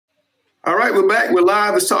All right, we're back. We're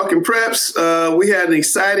live. It's Talking Preps. We had an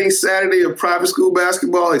exciting Saturday of private school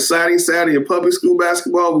basketball, exciting Saturday of public school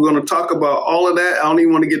basketball. We're going to talk about all of that. I don't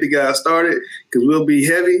even want to get the guys started because we'll be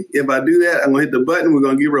heavy. If I do that, I'm going to hit the button. We're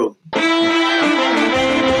going to get rolling.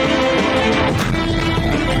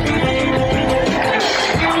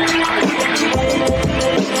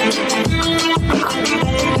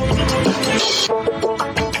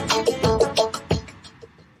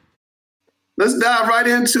 Let's dive right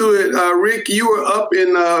into it. Rick, you were up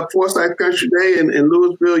in Forsyth Country Day in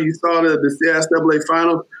Louisville. You saw the CISAA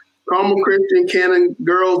finals. Carmel Christian, Cannon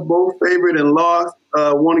girls both favored and lost.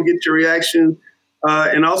 Want to get your reaction.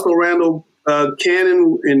 And also Randall,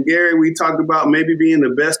 Cannon and Gary, we talked about maybe being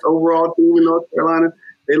the best overall team in North Carolina.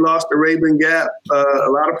 They lost to Rabun Gap. A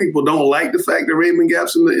lot of people don't like the fact that Rabun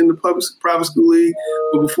Gap's in the private school league.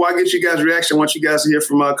 But before I get you guys' reaction, I want you guys to hear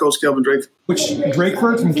from Coach Kelvin Drakeford. Coach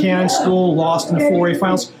Drakeford from Cannon School lost in the 4A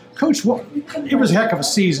finals. Coach, it was a heck of a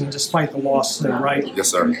season despite the loss there, right? Yes,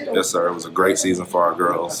 sir. Yes, sir. It was a great season for our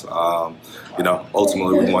girls.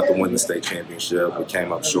 Ultimately we wanted to win the state championship. We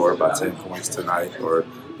came up short by 10 points tonight or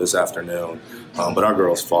this afternoon. But our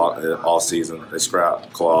girls fought all season. They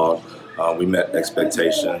scrapped, clawed. We met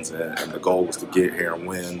expectations, and the goal was to get here and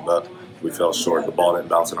win, but we fell short. The ball didn't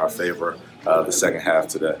bounce in our favor the second half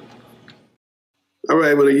today. All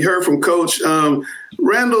right, well, you heard from Coach.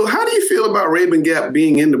 Randall, how do you feel about Rabun Gap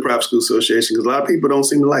being in the Private School Association? Because a lot of people don't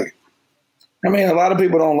seem to like it. I mean, a lot of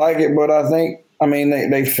people don't like it, but I think,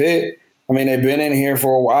 they fit. They've been in here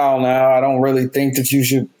for a while now. I don't really think that you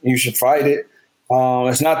should fight it.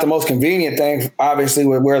 It's not the most convenient thing, obviously,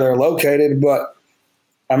 with where they're located, but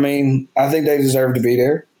I think they deserve to be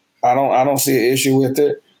there. I don't see an issue with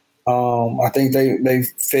it. I think they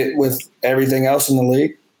fit with everything else in the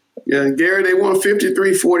league. Yeah, Gary, they won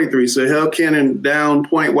 53-43, so held Cannon down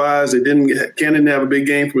point-wise. Cannon didn't have a big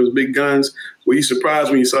game from his big guns. Were you surprised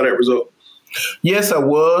when you saw that result? Yes, I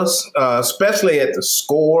was, especially at the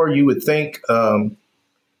score. You would think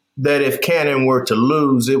that if Cannon were to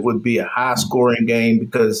lose, it would be a high-scoring game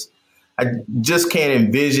because I just can't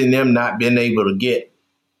envision them not being able to get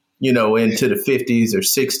into the 50s or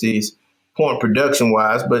 60s point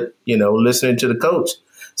production-wise. But, listening to the coach,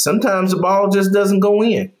 sometimes the ball just doesn't go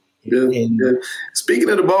in. Yeah. Speaking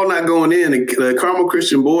of the ball not going in, the Carmel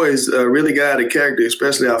Christian boys really got out of character,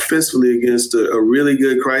 especially offensively against a really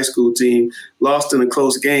good Christ School team. Lost in a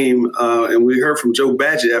close game, and we heard from Joe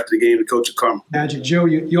Badgett after the game, the coach of Carmel. Badgett, Joe,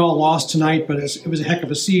 you all lost tonight, but it was a heck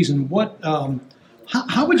of a season. What?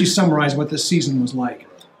 How would you summarize what this season was like?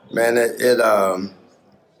 Man,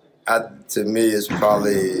 to me, it's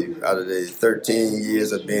probably out of the 13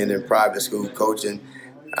 years of being in private school coaching,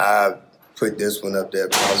 I put this one up there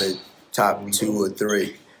probably top 2 or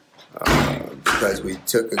 3 because we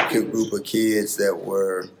took a group of kids that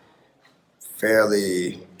were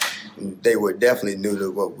they were definitely new to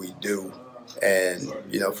what we do. And,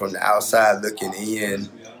 from the outside looking in,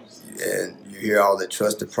 and you hear all the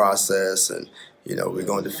trusted process and, we're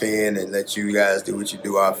going to defend and let you guys do what you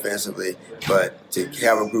do offensively. But to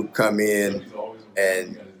have a group come in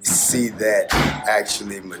and see that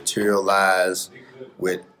actually materialize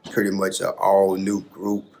with pretty much an all-new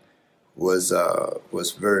group was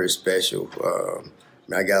very special.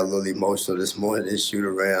 I got a little emotional this morning in shoot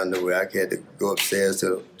around the way I had to go upstairs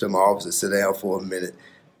to my office and sit down for a minute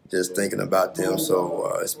just thinking about them.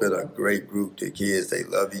 So it's been a great group. The kids, they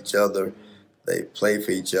love each other. They play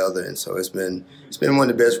for each other, and so it's been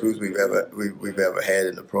one of the best groups we've ever had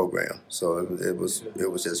in the program. So it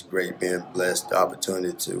was just great being blessed the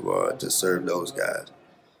opportunity to serve those guys.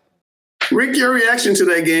 Rick, your reaction to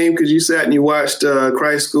that game, because you sat and you watched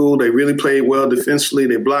Christ School. They really played well defensively.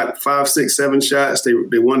 They blocked 5, 6, 7 shots.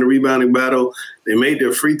 They won the rebounding battle. They made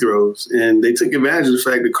their free throws, and they took advantage of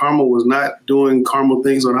the fact that Carmel was not doing Carmel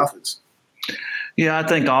things on offense. Yeah, I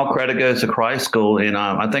think all credit goes to Christ School. And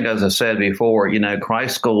I think, as I said before,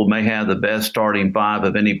 Christ School may have the best starting 5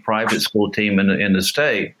 of any private school team in the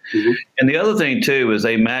state. Mm-hmm. And the other thing, too, is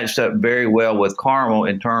they matched up very well with Carmel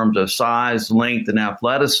in terms of size, length, and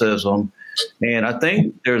athleticism. And I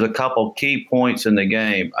think there's a couple key points in the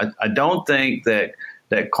game. I don't think that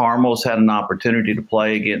Carmel's had an opportunity to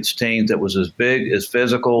play against teams that was as big, as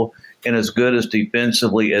physical, and as good as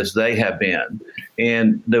defensively as they have been.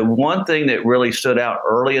 And the one thing that really stood out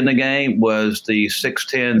early in the game was the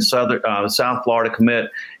 6'10" South Florida commit,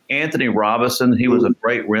 Anthony Robinson. He was a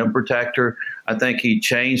great rim protector. I think he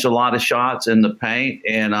changed a lot of shots in the paint.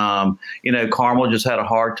 And, Carmel just had a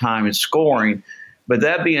hard time in scoring. But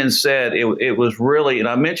that being said, it was really, and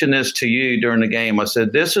I mentioned this to you during the game, I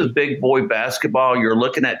said, this is big boy basketball. You're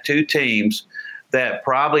looking at 2 teams that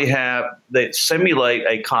simulate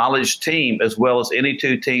a college team as well as any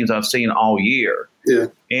two teams I've seen all year. Yeah.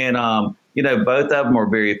 And, both of them were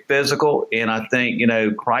very physical. And I think,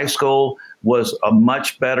 Christ School was a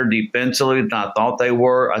much better defensively than I thought they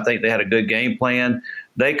were. I think they had a good game plan.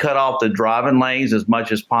 They cut off the driving lanes as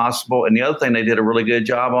much as possible. And the other thing they did a really good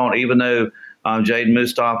job on, even though Jaden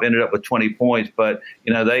Mustaf ended up with 20 points, but,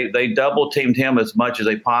 they double teamed him as much as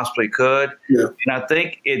they possibly could. Yeah. And I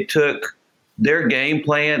think it took their game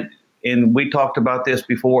plan, and we talked about this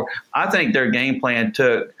before, I think their game plan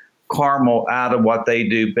took Carmel out of what they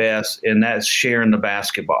do best, and that's sharing the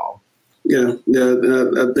basketball. Yeah,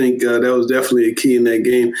 I think that was definitely a key in that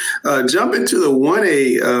game. Jumping to the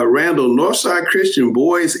 1A, Randall, Northside Christian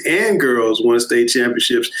boys and girls won state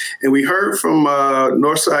championships. And we heard from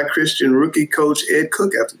Northside Christian rookie coach Ed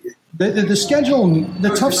Cook after the game. The schedule, the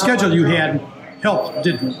tough schedule you had helped,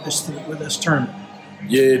 didn't it, with this tournament?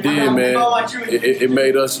 Yeah, it did, man. It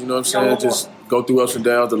made us, just go through ups and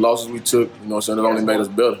downs. The losses we took, it only made us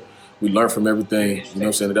better. We learned from everything,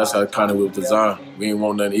 That's how kind of it was designed. We didn't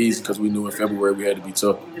want nothing easy because we knew in February we had to be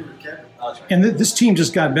tough. And this team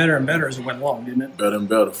just got better and better as it went along, didn't it? Better and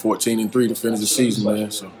better. 14-3 to finish the season, man.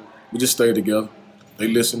 So we just stayed together. They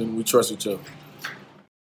listened and we trust each other.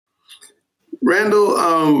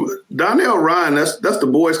 Randall, Donnell Ryan, that's the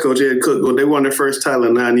boys' coach, Ed Cook. Well, they won their first title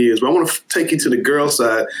in 9 years. But I want to take you to the girls'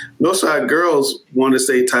 side. Northside girls won the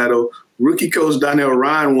state title. Rookie coach Donnell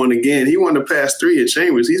Ryan won again. He won the past 3 at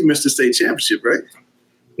Chambers. He's missed the state championship, right?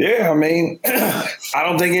 Yeah, I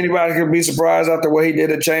don't think anybody could be surprised after what he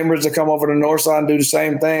did at Chambers to come over to Northside and do the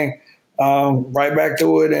same thing. Right back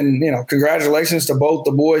to it. And, congratulations to both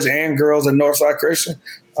the boys and girls at Northside Christian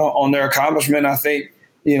on their accomplishment. I think,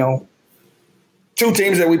 two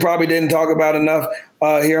teams that we probably didn't talk about enough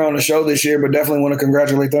here on the show this year, but definitely want to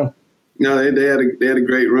congratulate them. No, they had a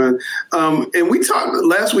great run. And we talked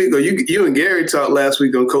last week, or you and Gary talked last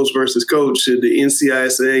week on Coach versus Coach. Should the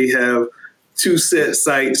NCISA have 2 set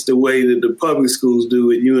sites the way that the public schools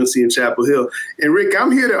do at UNC and Chapel Hill? And Rick,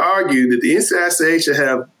 I'm here to argue that the NCISA should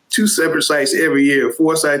have 2 separate sites every year,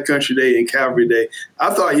 Forsyth Country Day and Calvary Day.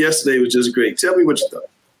 I thought yesterday was just great. Tell me what you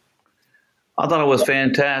thought. I thought it was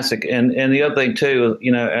fantastic. And the other thing, too,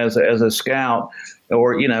 as a scout,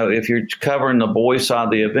 or, if you're covering the boys' side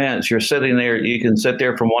of the events, you're sitting there, you can sit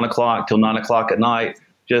there from 1 o'clock till 9 o'clock at night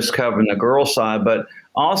just covering the girls' side. But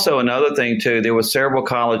also another thing, too, there were several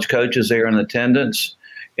college coaches there in attendance,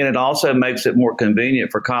 and it also makes it more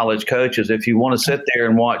convenient for college coaches. If you want to sit there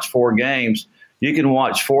and watch 4 games, you can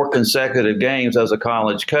watch 4 consecutive games as a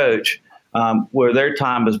college coach, where their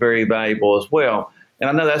time is very valuable as well. And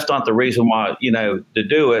I know that's not the reason why, to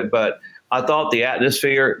do it, but I thought the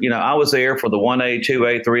atmosphere, I was there for the 1A,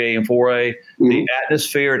 2A, 3A, and 4A. Mm-hmm. The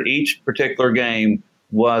atmosphere at each particular game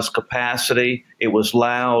was capacity. It was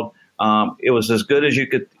loud. It was as good as you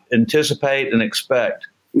could anticipate and expect.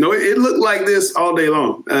 No, it looked like this all day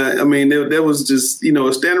long. There was just,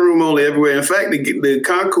 a standing room only everywhere. In fact, the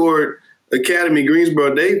Concord Academy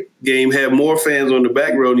Greensboro Day game had more fans on the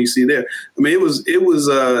back row than you see there.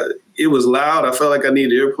 It was loud. I felt like I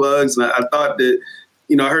needed earplugs, and I thought that,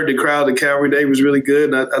 I heard the crowd at Calvary Day was really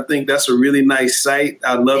good. And I think that's a really nice sight.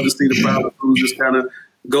 I'd love to see the private schools just kind of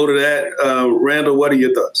go to that. Randall, what are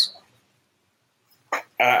your thoughts?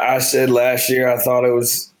 I said last year,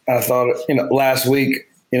 last week,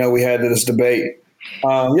 we had this debate.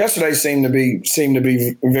 Yesterday seemed to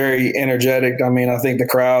be very energetic. I think the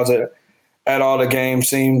crowds at all the games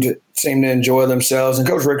seemed to enjoy themselves. And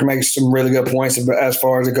Coach Rick makes some really good points as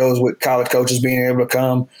far as it goes with college coaches being able to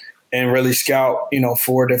come and really scout,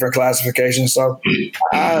 4 different classifications. So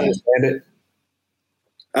I understand it.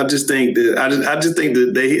 I think this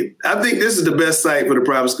is the best site for the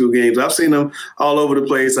private school games. I've seen them all over the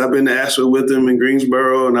place. I've been to Asheville with them in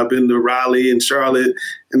Greensboro, and I've been to Raleigh and Charlotte,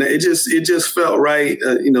 and it just felt right.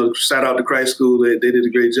 Shout out to Christ School. They did a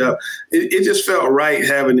great job. It just felt right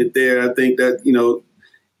having it there. I think that,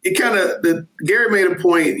 it kind of, Gary made a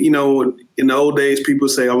point, in the old days, people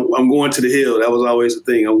say, I'm going to the hill. That was always the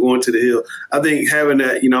thing. I'm going to the hill. I think having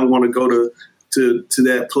that, I want to go to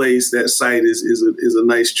that place, that site is a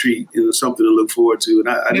nice treat and something to look forward to. And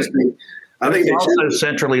I think it's also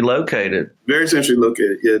centrally located. Very centrally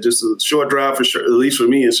located. Yeah, just a short drive for sure. At least for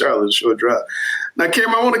me in Charlotte, a short drive. Now,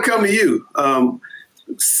 Cameron, I want to come to you.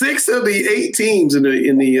 6 of the 8 teams in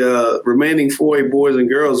the remaining 4A boys and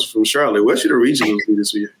girls from Charlotte. What should the regionals be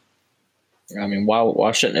this year?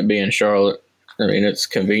 Why shouldn't it be in Charlotte? It's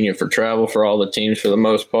convenient for travel for all the teams for the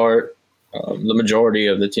most part. The majority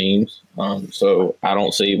of the teams. So I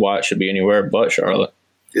don't see why it should be anywhere but Charlotte.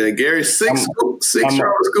 Yeah, Gary, six Charlotte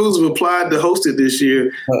schools have applied to host it this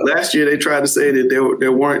year. Last year, they tried to say that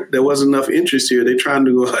there wasn't enough interest here. They're trying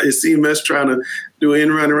to go. Is CMS trying to do an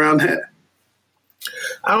in run around that?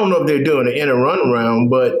 I don't know if they're doing an in and run around,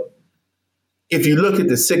 but if you look at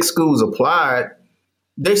the 6 schools applied,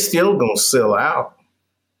 they're still going to sell out.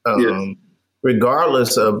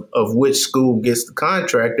 Regardless of which school gets the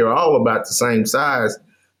contract, they're all about the same size.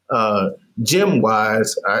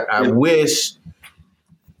 Gym-wise, I wish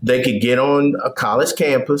they could get on a college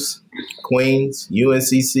campus, Queens,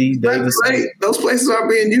 UNCC, Davis. Those places aren't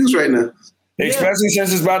being used right now. Especially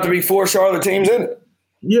since it's about to be 4 Charlotte teams in it.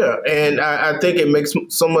 Yeah, and I think it makes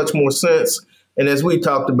so much more sense. And as we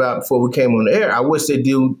talked about before we came on the air, I wish they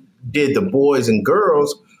did the boys and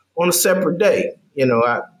girls on a separate day.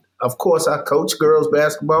 Of course, I coach girls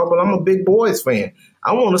basketball, but I'm a big boys fan.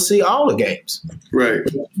 I want to see all the games. Right.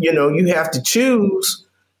 You have to choose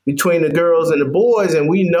between the girls and the boys. And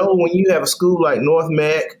we know when you have a school like North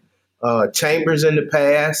Mac, Chambers in the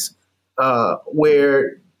past,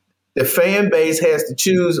 where the fan base has to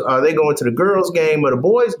choose, are they going to the girls' game or the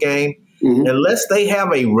boys' game? Mm-hmm. Unless they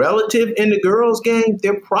have a relative in the girls' game,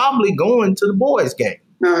 they're probably going to the boys' game.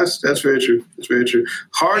 No, that's very true. That's very true.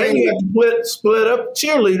 Harding, and you have to split up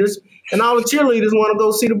cheerleaders, and all the cheerleaders want to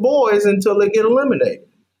go see the boys until they get eliminated.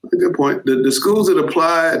 Good point. The schools that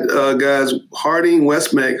applied, guys, Harding,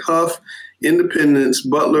 West Mac, Huff, Independence,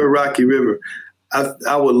 Butler, Rocky River.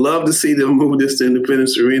 I would love to see them move this to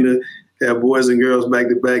Independence Arena, have boys and girls back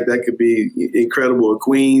to back. That could be incredible. Or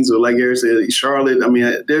Queens, or like Eric said, Charlotte. I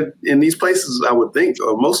mean, they're in these places, I would think,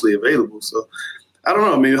 are mostly available. So I don't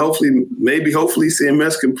know. I mean, hopefully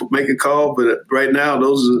CMS can make a call. But right now,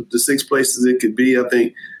 those are the 6 places it could be. I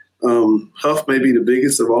think Huff may be the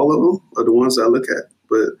biggest of all of them, are the ones I look at.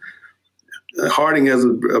 But Harding has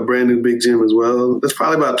a brand new big gym as well. That's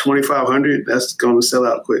probably about 2,500. That's going to sell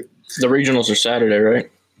out quick. The regionals are Saturday,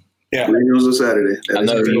 right? Yeah, the regionals are Saturday. I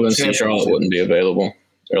know UNC Charlotte wouldn't be available.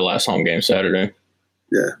 Their last home game Saturday.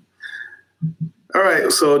 Yeah. All right,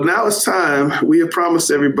 so now it's time. We have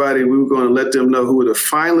promised everybody we were going to let them know who are the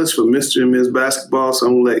finalists for Mr. and Ms. Basketball. So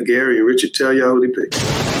I'm going to let Gary and Richard tell y'all who they picked.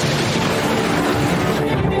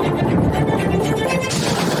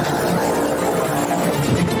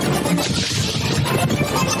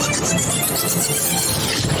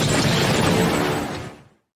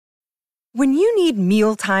 When you need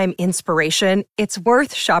mealtime inspiration, it's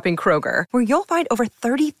worth shopping Kroger, where you'll find over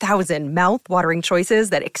 30,000 mouth-watering choices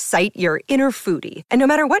that excite your inner foodie. And no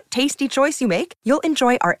matter what tasty choice you make, you'll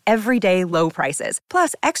enjoy our everyday low prices,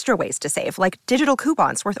 plus extra ways to save, like digital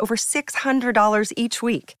coupons worth over $600 each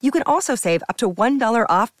week. You can also save up to $1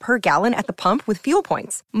 off per gallon at the pump with fuel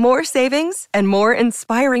points. More savings and more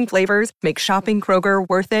inspiring flavors make shopping Kroger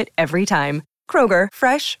worth it every time. Kroger,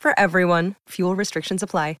 fresh for everyone. Fuel restrictions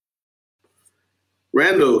apply.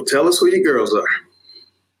 Randall, tell us who your girls are.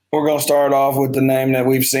 We're going to start off with the name that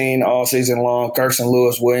we've seen all season long, Kirsten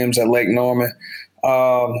Lewis Williams at Lake Norman.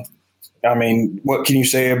 I mean, what can you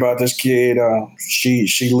say about this kid?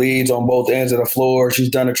 She leads on both ends of the floor. She's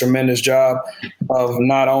done a tremendous job of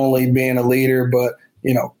not only being a leader, but,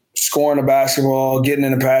 scoring the basketball, getting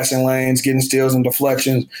in the passing lanes, getting steals and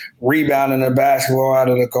deflections, rebounding the basketball out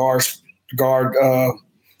of the guard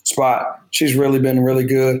spot. She's really been really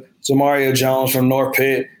good. Zamaria Jones from North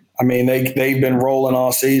Pitt. I mean, they've been rolling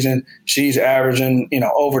all season. She's averaging,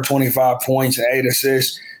 over 25 points and 8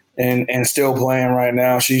 assists and still playing right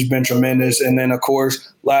now. She's been tremendous. And then, of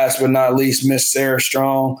course, last but not least, Miss Sarah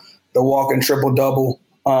Strong, the walking triple-double.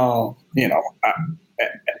 I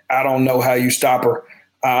don't know how you stop her.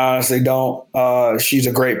 I honestly don't. She's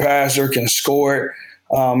a great passer, can score it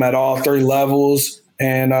at all 3 levels,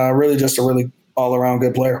 and really just a really all-around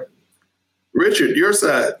good player. Richard, your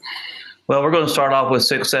side. Well, we're going to start off with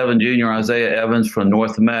 6'7" junior Isaiah Evans from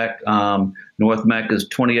North Mac. North Mac is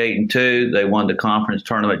 28-2. They won the conference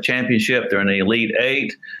tournament championship. They're in the Elite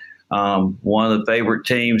 8. One of the favorite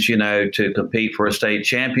teams, to compete for a state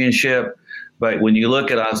championship. But when you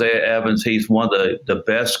look at Isaiah Evans, he's one of the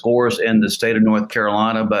best scorers in the state of North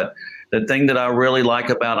Carolina. But the thing that I really like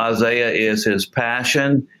about Isaiah is his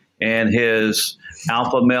passion and his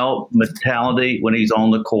alpha male mentality when he's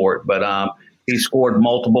on the court. But he scored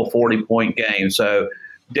multiple 40-point games. So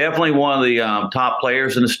definitely one of the top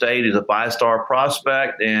players in the state. He's a 5-star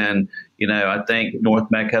prospect. And, I think North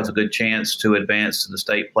Mac has a good chance to advance to the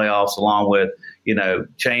state playoffs along with,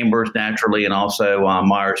 Chambers naturally and also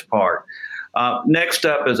Myers Park. Next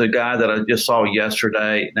up is a guy that I just saw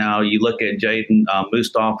yesterday. Now you look at Jaden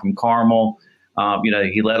Mustaf from Carmel.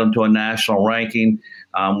 He led them to a national ranking.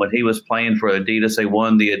 When he was playing for Adidas, they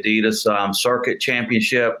won the Adidas Circuit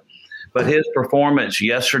Championship. but his performance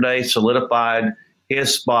yesterday solidified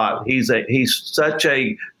his spot. He's such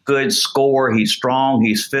a good scorer. He's strong.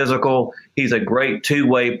 He's physical. He's a great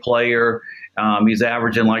two-way player. He's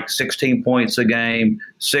averaging like 16 points a game,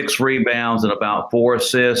 6 rebounds, and about 4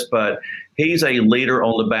 assists. But he's a leader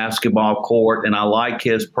on the basketball court, and I like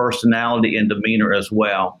his personality and demeanor as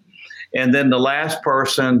well. And then the last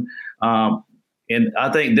person, and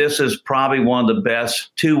I think this is probably one of the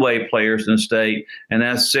best two-way players in the state, and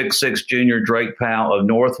that's 6'6" junior Drake Powell of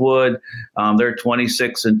Northwood. They're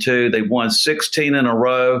 26-2. They've won 16 in a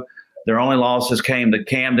row. Their only losses came to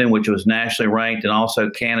Camden, which was nationally ranked, and also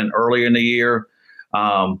Cannon earlier in the year.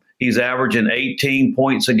 He's averaging 18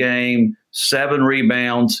 points a game, 7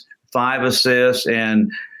 rebounds, 5 assists,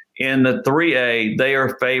 and in the 3A, they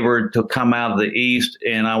are favored to come out of the East,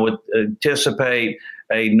 and I would anticipate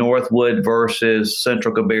a Northwood versus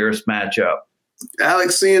Central Cabarrus matchup.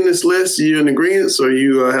 Alex, seeing this list, are you in agreement or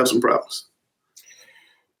you have some problems?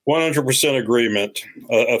 100% agreement.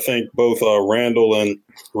 I think both Randall and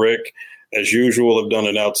Rick, as usual, have done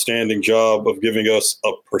an outstanding job of giving us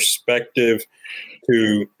a perspective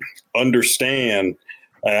to understand.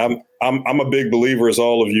 I'm a big believer, as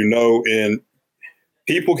all of you know, in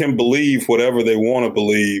people can believe whatever they want to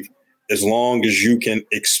believe as long as you can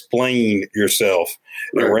explain yourself.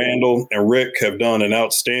 Right. And Randall and Rick have done an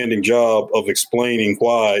outstanding job of explaining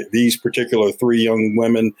why these particular 3 young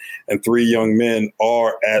women and 3 young men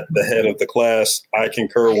are at the head of the class. I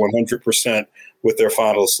concur 100% with their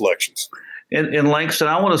final selections. And Langston,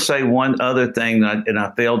 I want to say one other thing, and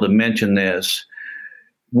I failed to mention this.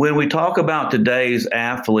 When we talk about today's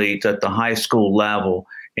athletes at the high school level,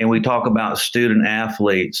 and we talk about student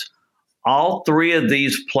athletes, all 3 of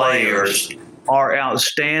these players are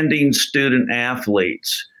outstanding student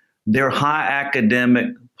athletes. They're high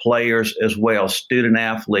academic players as well, student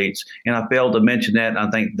athletes. And I failed to mention that, and I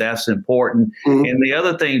think that's important. Mm-hmm. And the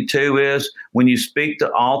other thing, too, is when you speak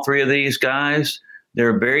to all 3 of these guys,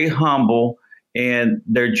 they're very humble, and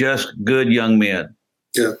they're just good young men.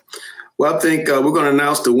 Yeah. Well, I think we're going to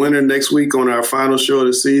announce the winner next week on our final show of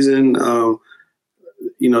the season.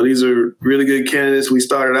 These are really good candidates. We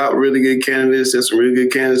started out really good candidates. There's some really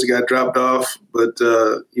good candidates that got dropped off. But,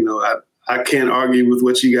 I can't argue with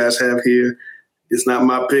what you guys have here. It's not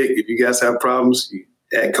my pick. If you guys have problems,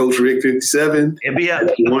 at Coach Rick 57, at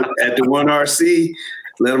the 1RC,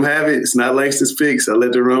 let them have it. It's not Langston's pick, so I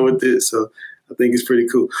let them run with it. So I think it's pretty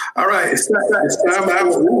cool. All right, it's time.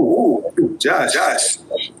 Josh.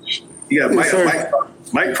 You got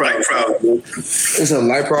mic problem. It's a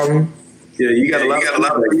mic problem? Yeah, you got a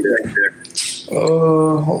lot of feedback there.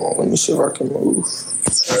 Hold on. Let me see if I can move.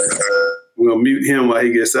 We're going to mute him while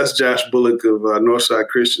he gets – that's Josh Bullock of Northside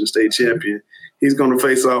Christian, state champion. He's going to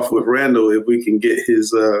face off with Randall if we can get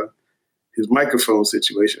his microphone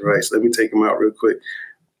situation right. So let me take him out real quick.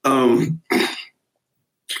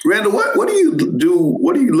 Randall, what do you do?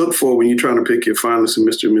 What do you look for when you're trying to pick your finalists in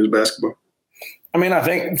Mr. and Ms. Basketball? I mean, I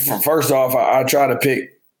think first off, I try to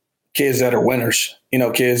pick kids that are winners,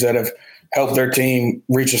 kids that have helped their team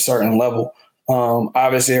reach a certain level.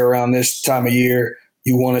 Obviously, around this time of year,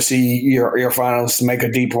 you want to see your finalists make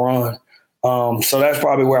a deep run. So that's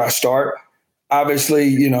probably where I start.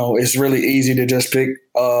 Obviously, it's really easy to just pick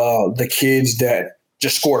the kids that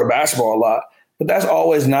just score the basketball a lot. But that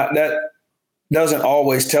doesn't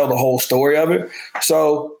always tell the whole story of it.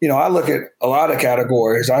 So, I look at a lot of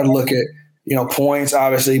categories. I look at points,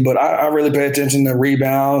 obviously, but I really pay attention to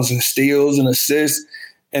rebounds and steals and assists.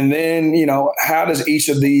 And then, how does each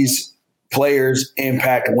of these players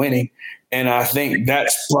impact winning? And I think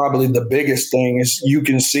that's probably the biggest thing is you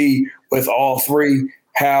can see with all 3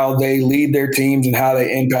 how they lead their teams and how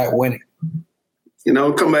they impact winning.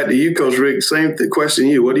 Come back to you, Coach Rick. Same question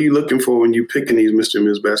to you. What are you looking for when you're picking these Mr. and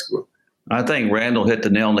Ms. Basketball? I think Randall hit the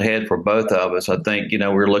nail on the head for both of us. I think,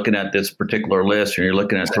 we're looking at this particular list and you're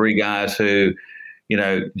looking at 3 guys who,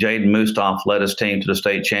 Jaden Mustoff led his team to the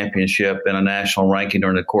state championship in a national ranking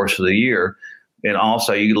during the course of the year. And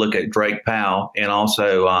also you look at Drake Powell and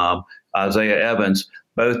also Isaiah Evans.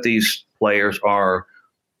 Both these players are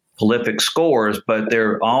prolific scorers, but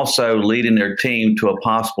they're also leading their team to a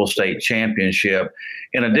possible state championship.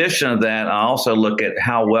 In addition to that, I also look at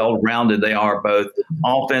how well-rounded they are both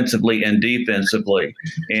offensively and defensively.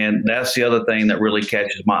 And that's the other thing that really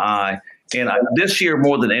catches my eye. And this year,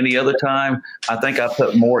 more than any other time, I think I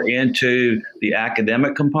put more into the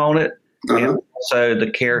academic component and also the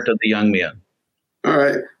character of the young men. All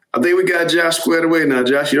right. I think we got Josh squared away now.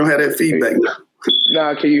 Josh, you don't have that feedback now.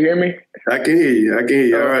 Nah, can you hear me? I can hear you.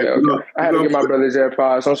 All right. Okay. I had to get my brother's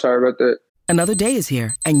AirPods. I'm sorry about that. Another day is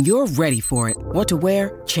here, and you're ready for it. What to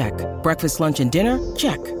wear? Check. Breakfast, lunch, and dinner?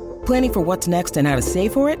 Check. Planning for what's next and how to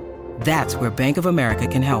save for it? That's where Bank of America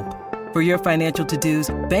can help. For your financial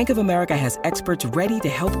to-dos, Bank of America has experts ready to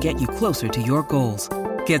help get you closer to your goals.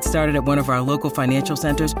 Get started at one of our local financial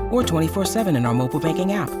centers or 24/7 in our mobile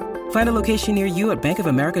banking app. Find a location near you at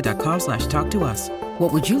bankofamerica.com/talktous.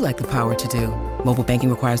 What would you like the power to do? Mobile banking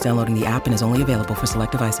requires downloading the app and is only available for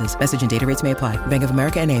select devices. Message and data rates may apply. Bank of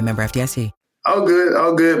America N.A., member FDIC. All good,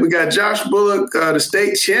 all good. We got Josh Bullock, the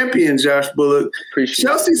state champion Josh Bullock.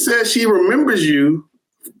 Chelsea says she remembers you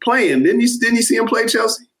playing. Didn't you see him play,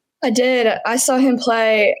 Chelsea? I did. I saw him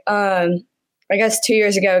play, I guess 2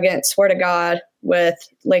 years ago against Word of God with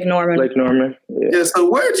Lake Norman. Yeah, so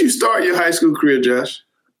where did you start your high school career, Josh?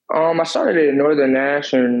 I started at Northern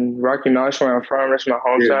Nash in Rocky Mount. That's where I'm from. That's my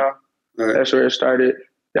hometown. Yeah. Right. That's where it started.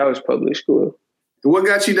 That was public school. And what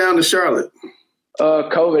got you down to Charlotte?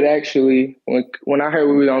 COVID, actually. When I heard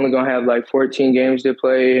we were only going to have like 14 games to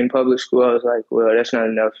play in public school, I was like, well, that's not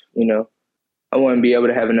enough. I wouldn't be able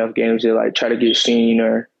to have enough games to like try to get seen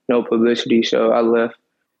or no publicity. So I left.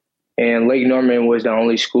 And Lake Norman was the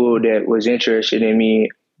only school that was interested in me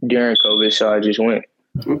during COVID. So I just went.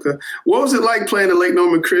 Okay. What was it like playing at Lake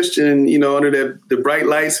Norman Christian, under the bright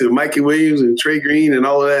lights of Mikey Williams and Trey Green and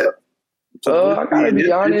all of that? I gotta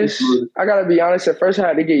be honest. At first I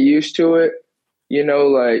had to get used to it.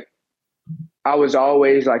 I was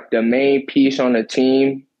always like the main piece on the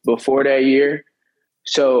team before that year.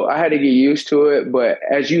 So I had to get used to it. But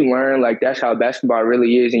as you learn, like that's how basketball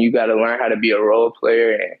really is. And you got to learn how to be a role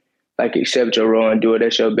player and like accept your role and do it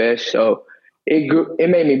at your best. So it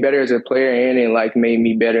made me better as a player and it like made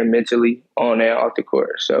me better mentally on and off the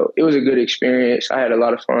court. So it was a good experience. I had a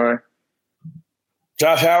lot of fun.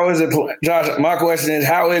 Josh, how is it? Josh, my question is,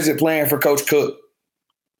 how is it playing for Coach Cook?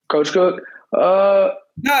 Coach Cook? I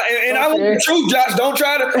want the truth, Josh. Don't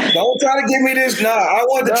try to give me this. I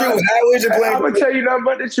want the truth. How is it playing? I'm gonna tell you nothing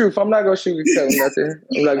but the truth. I'm not gonna sugarcoat nothing.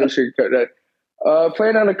 I'm not gonna sugarcoat that.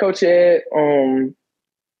 Playing under Coach Ed,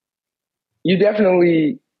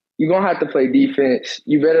 you're gonna have to play defense.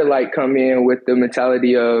 You better like come in with the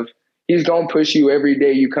mentality of he's gonna push you every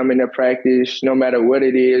day you come into practice, no matter what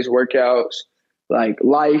it is, workouts, like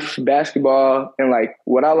life, basketball. And like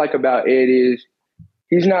what I like about Ed is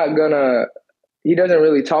he doesn't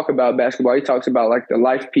really talk about basketball. He talks about like the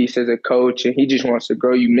life piece as a coach, and he just wants to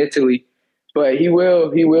grow you mentally. But he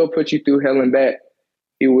will put you through hell and back.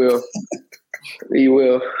 He will.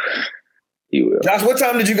 Josh, what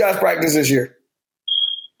time did you guys practice this year?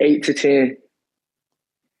 8 to 10.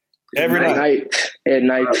 Every night? At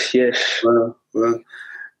night, yes. Well.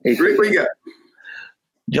 Rick, what you got?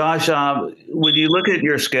 Josh, when you look at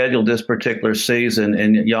your schedule this particular season,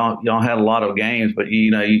 and y'all had a lot of games, but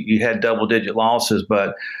you had double-digit losses.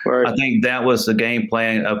 But right. I think that was the game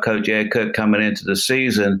plan of Coach Ed Cook coming into the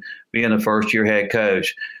season, being a first-year head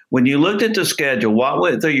coach. When you looked at the schedule, what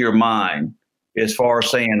went through your mind as far as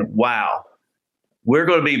saying, "Wow, we're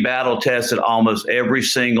going to be battle-tested almost every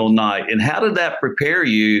single night"? And how did that prepare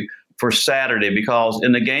you for Saturday? Because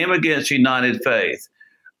in the game against United Faith,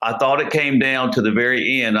 I thought it came down to the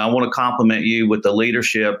very end. I want to compliment you with the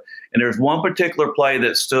leadership. And there's one particular play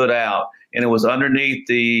that stood out, and it was underneath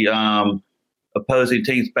the opposing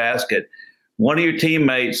team's basket. One of your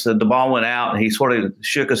teammates, the ball went out, and he sort of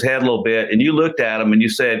shook his head a little bit, and you looked at him and you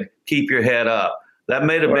said, "Keep your head up." That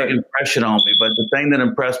made a big impression on me. But the thing that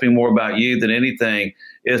impressed me more about you than anything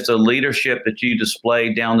is the leadership that you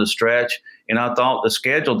displayed down the stretch. And I thought the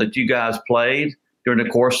schedule that you guys played during the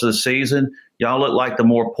course of the season, y'all look like the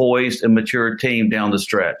more poised and mature team down the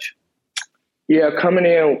stretch. Yeah, coming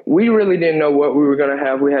in, we really didn't know what we were going to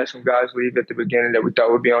have. We had some guys leave at the beginning that we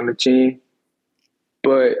thought would be on the team.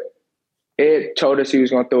 But Ed told us he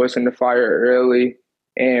was going to throw us in the fire early.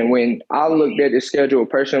 And when I looked at the schedule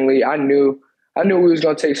personally, I knew we was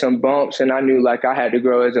going to take some bumps, and I knew like I had to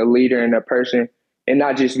grow as a leader and a person and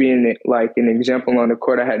not just being like an example on the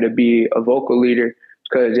court. I had to be a vocal leader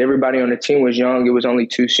because everybody on the team was young. It was only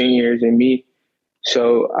 2 seniors and me.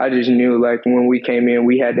 So I just knew like when we came in,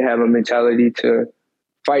 we had to have a mentality to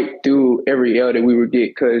fight through every L that we would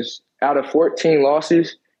get, because out of 14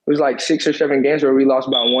 losses, it was like 6 or 7 games where we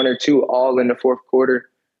lost by 1 or 2 all in the fourth quarter.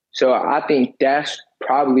 So I think that's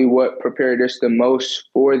probably what prepared us the most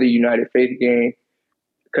for the United Faith game,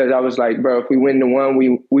 because I was like, bro, if we win the one,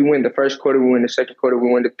 we win the first quarter, we win the second quarter,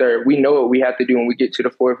 we win the third. We know what we have to do when we get to the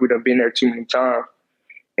fourth. We done been there too many times.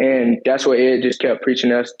 And that's what Ed just kept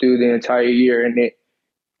preaching us through the entire year, and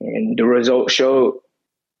the results showed.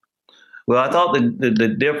 Well, I thought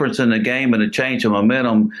the difference in the game and the change of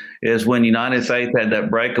momentum is when United Faith had that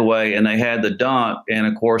breakaway and they had the dunk, and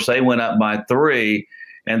of course they went up by 3,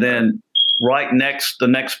 and then right next the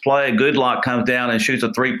next play, Goodlock comes down and shoots a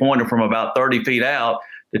 3-pointer from about 30 feet out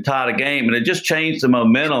to tie the game, and it just changed the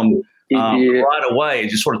momentum right away. It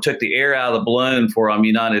just sort of took the air out of the balloon for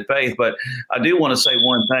United Faith. But I do want to say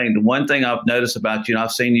one thing. The one thing I've noticed about you, and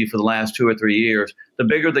I've seen you for the last 2 or 3 years, the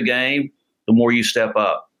bigger the game, the more you step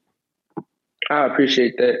up. I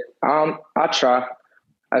appreciate that. I try.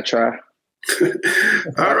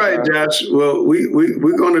 All right, Josh. Well,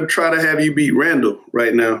 we're going to try to have you beat Randall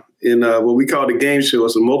right now in what we call the game show.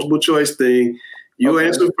 It's a multiple choice thing. You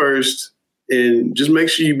answer first, and just make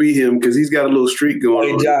sure you beat him because he's got a little streak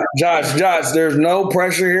going on. Josh, there's no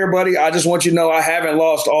pressure here, buddy. I just want you to know I haven't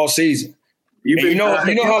lost all season. You know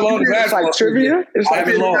how long the basketball like trivia.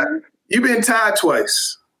 You've been tied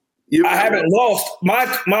twice. I haven't lost.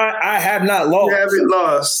 I have not lost. You haven't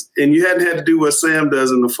lost, and you hadn't had to do what Sam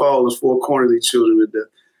does in the fall is 4 corners these children to death.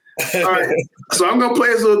 All right, so I'm gonna play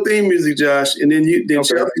his little theme music, Josh, and then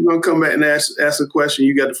Chelsea's gonna come back and ask a question.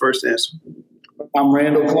 You got the first answer. I'm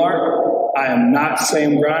Randall Clark. I am not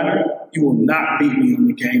Sam Griner. You will not beat me on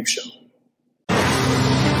the game show.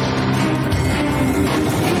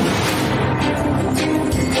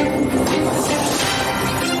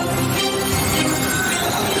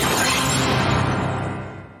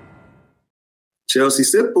 Chelsea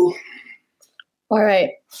Sipple. All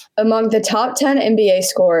right. Among the top 10 NBA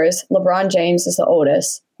scorers, LeBron James is the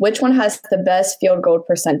oldest. Which one has the best field goal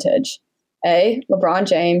percentage? A, LeBron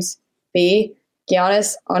James. B,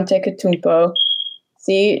 Giannis Antetokounmpo.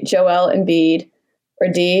 C, Joel Embiid. Or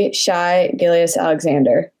D, Shai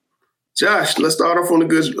Gilgeous-Alexander. Josh, let's start off on a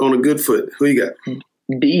good foot. Who you got?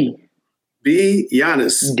 D. B,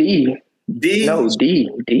 Giannis. D. No, D.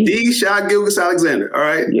 D, Shai Gilgeous-Alexander. All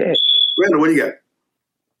right. Yes. Brandon, what do you got?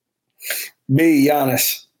 B,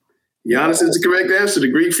 Giannis. Giannis is the correct answer. The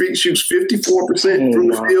Greek Freak shoots 54% from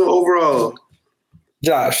the field overall.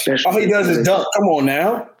 Josh, all he does is dunk. Come on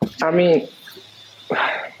now. I mean,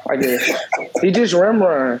 I guess he just rim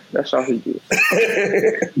run. That's all he do.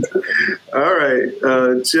 All right.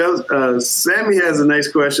 Sammy has the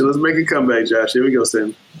next question. Let's make a comeback, Josh. Here we go,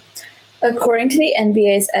 Sammy. According to the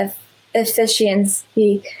NBA's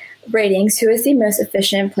efficiency ratings, who is the most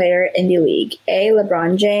efficient player in the league? A,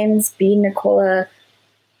 LeBron James. B, Nikola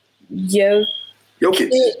Jokic.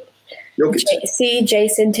 C,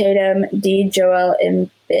 Jason Tatum. D, Joel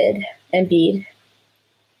Embiid.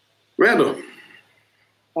 Randall.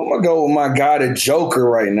 I'm going to go with my guy, the Joker,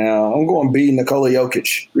 right now. I'm going B, Nikola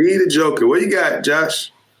Jokic. B, the Joker. What you got,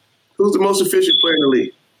 Josh? Who's the most efficient player in the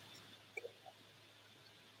league?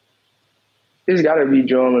 It's got to be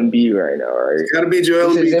Joel Embiid right now, right? It's got to be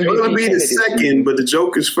Joel Embiid. Joel Embiid is second, but the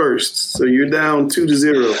Joker's first. So you're down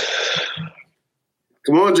 2-0.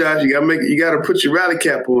 Come on, Josh. You got to put your rally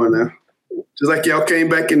cap on now. Just like y'all came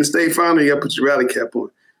back in the state final, you got to put your rally cap on.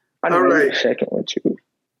 All right. Second one too.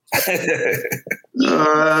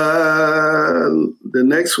 The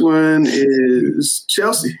next one is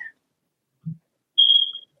Chelsea.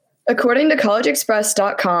 According to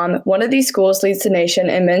collegeexpress.com, one of these schools leads the nation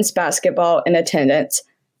in men's basketball in attendance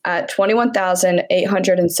at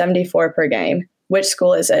 21,874 per game. Which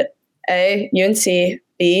school is it? A, UNC,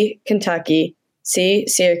 B, Kentucky, C,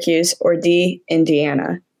 Syracuse, or D,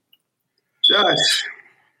 Indiana? Josh.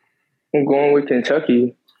 I'm going with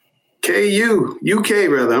Kentucky. UK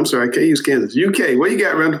rather. I'm sorry, KU's Kansas. UK, what you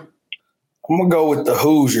got, Randall? I'm going to go with the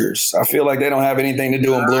Hoosiers. I feel like they don't have anything to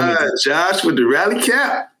do in Bloomington. Josh with the rally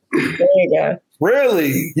cap. There you go.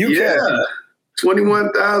 Really? UK? Yeah.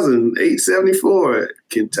 21,874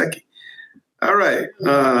 Kentucky. All right.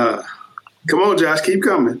 Come on, Josh. Keep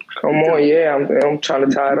coming. Come on. Yeah, I'm trying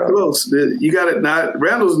to tie it up. Close. You got it. Not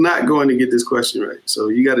Randall's not going to get this question right. So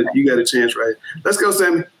you got a chance right. Let's go,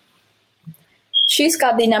 Sammy. She's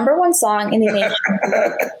got the #1 song in the nation.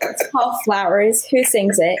 It's called Flowers. Who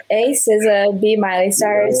sings it? A, SZA. B, Miley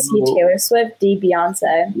Cyrus. C, Taylor Swift. D,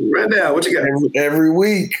 Beyonce. Randall, what you got? Every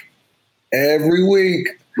week.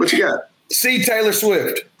 What you got? C, Taylor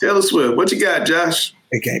Swift. Taylor Swift. What you got, Josh?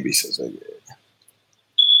 It can't be SZA.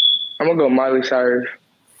 I'm going to go Miley Cyrus.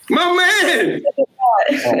 My man! Oh,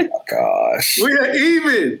 my gosh. We are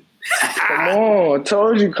even. Come on.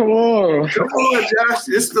 Told you. Come on. Come on, Josh.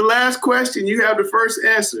 This is the last question. You have the first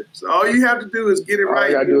answer. So all you have to do is get it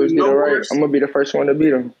right. All I got to do is get it right. I'm going to be the first one to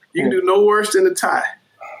beat him. You can do no worse than a tie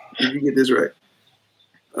if you get this right.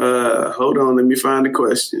 Hold on. Let me find the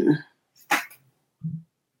question.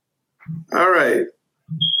 All right.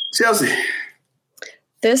 Chelsea.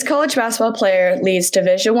 This college basketball player leads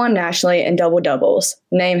Division I nationally in double-doubles.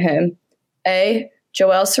 Name him. A,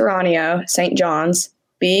 Joel Serrano, St. John's.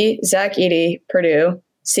 B, Zach Edey, Purdue.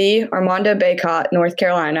 C, Armando Bacot, North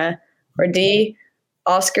Carolina. Or D,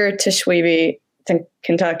 Oscar Tishwebe,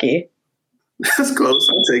 Kentucky. That's close.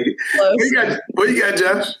 I'll take it. Close. What you got,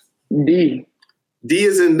 Josh? D. D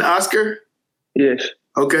is in Oscar? Yes.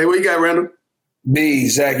 Okay, what you got, Randall? B,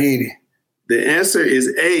 Zach Edey. The answer is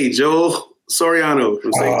A, Joel Soriano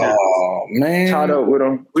from St. John's. Oh, man. Tied up with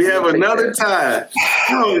him. We have another tie.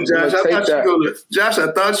 Oh, Josh,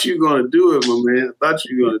 I thought you were going to do it, my man. I thought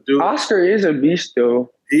you were going to do it. Oscar is a beast,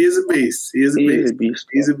 though. He is a beast. He's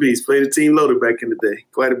a beast. Played a team loader back in the day.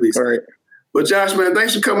 Quite a beast. All right. But Josh, man,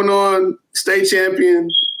 thanks for coming on. State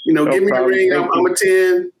champion. You know, give me the ring. I'm a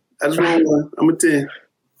 10. I just want one. I'm a 10.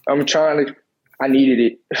 I'm trying to. I needed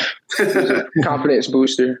it. It was a confidence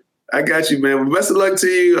booster. I got you, man. Well, best of luck to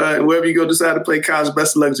you. Wherever you go decide to play college,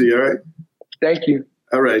 best of luck to you, all right? Thank you.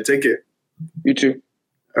 All right, take care. You too.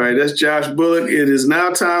 All right, that's Josh Bullock. It is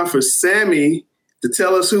now time for Sammy to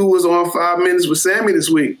tell us who was on 5 Minutes with Sammy this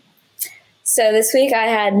week. So this week I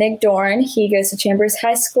had Nick Dorn. He goes to Chambers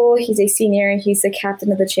High School. He's a senior. He's the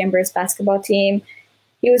captain of the Chambers basketball team.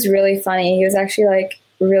 He was really funny. He was actually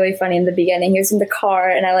really funny in the beginning. He was in the car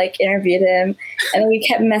and I interviewed him and we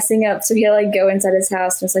kept messing up. So he had go inside his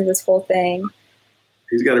house and it's this whole thing.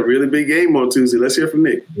 He's got a really big game on Tuesday. Let's hear from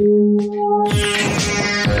Nick.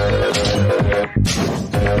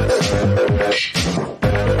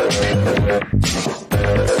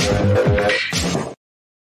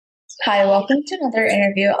 Hi, welcome to another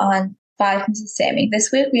interview on 5 Minutes with Sammy.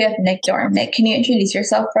 This week we have Nick Dorn. Nick, can you introduce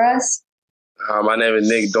yourself for us? My name is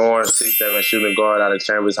Nick Dorn, 6'7" shooting guard out of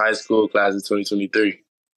Chambers High School, class of 2023.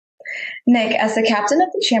 Nick, as the captain of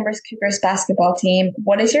the Chambers Cougars basketball team,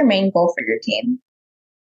 what is your main goal for your team?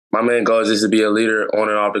 My main goal is just to be a leader on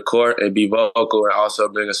and off the court and be vocal and also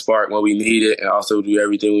bring a spark when we need it and also do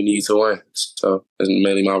everything we need to win. So that's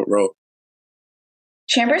mainly my role.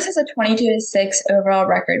 Chambers has a 22-6 overall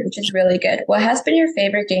record, which is really good. What has been your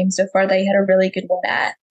favorite game so far that you had a really good one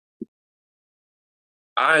at?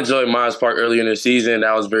 I enjoyed Myers Park early in the season.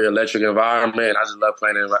 That was a very electric environment. I just love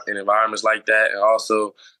playing in environments like that. And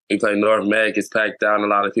also, we play North Meg. It's packed down. A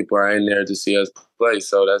lot of people are in there to see us play.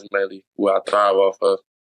 So that's mainly what I thrive off of.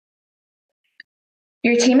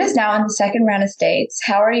 Your team is now in the second round of states.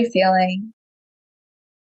 How are you feeling?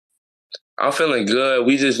 I'm feeling good.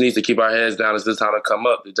 We just need to keep our heads down. It's the time to come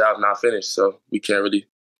up. The job's not finished, so we can't really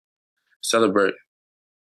celebrate.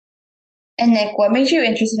 And Nick, what made you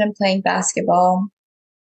interested in playing basketball?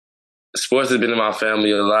 Sports has been in my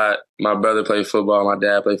family a lot. My brother played football. My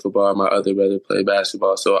dad played football. My other brother played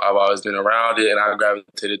basketball. So I've always been around it, and I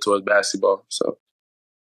gravitated towards basketball. So,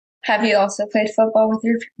 have you also played football with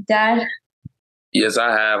your dad? Yes,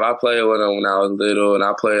 I have. I played with him when I was little, and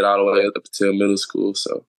I played all the way up until middle school.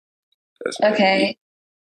 So, okay.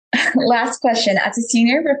 Last question. As a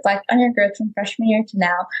senior, reflect on your growth from freshman year to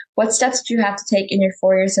now. What steps did you have to take in your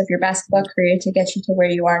 4 years of your basketball career to get you to where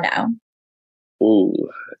you are now? Ooh,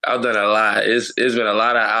 I've done a lot. It's been a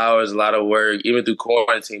lot of hours, a lot of work. Even through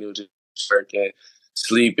quarantine, it was just working,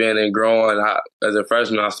 sleeping, and growing. As a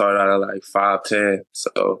freshman, I started out at 5'10",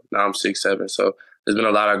 so now I'm 6'7". So there's been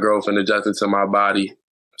a lot of growth and adjusting to my body.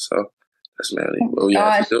 So that's mainly what we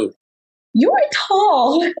have to do. You are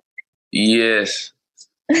tall. Yes.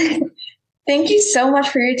 Thank you so much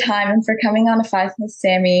for your time and for coming on a 5 Minutes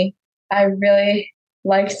Sammy. I really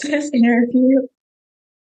liked this interview.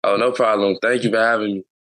 Oh, no problem. Thank you for having me.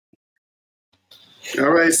 All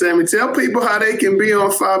right, Sammy, tell people how they can be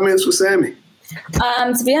on 5 Minutes with Sammy.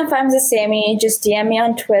 To be on 5 Minutes with Sammy, just DM me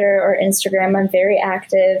on Twitter or Instagram. I'm very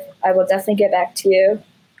active. I will definitely get back to you.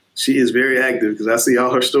 She is very active because I see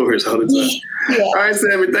all her stories all the time. Yeah. All right,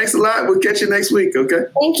 Sammy, thanks a lot. We'll catch you next week, okay?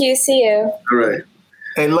 Thank you. See you. All right.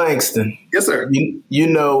 Hey, Langston. Yes, sir. You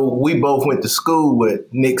know, we both went to school with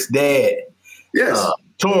Nick's dad. Yes.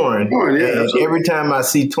 Torn. Yeah, and every time I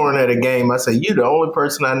see Torn at a game, I say, you're the only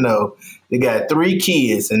person I know that got 3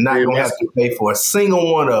 kids and not going to have to pay for a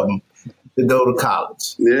single one of them to go to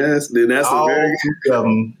college. Yes, then that's all a very good of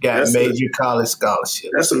them got major college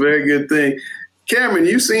scholarships. That's a very good thing. Cameron,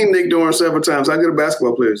 you've seen Nick Dorn several times. How good a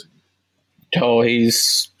basketball player is he? Oh,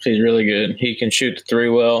 he's really good. He can shoot the 3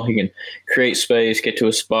 well. He can create space, get to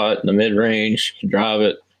a spot in the mid-range, drive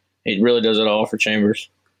it. He really does it all for Chambers.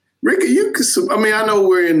 Ricky, I know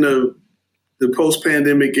we're in the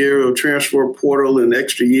post-pandemic era of transfer portal and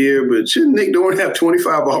extra year, but shouldn't Nick Dorn have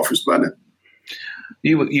 25 offers by now?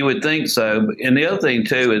 You would think so. And the other thing,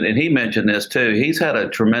 too, and he mentioned this, too, he's had a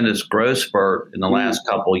tremendous growth spurt in the last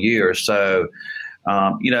couple of years. So,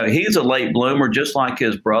 he's a late bloomer just like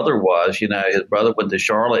his brother was. His brother went to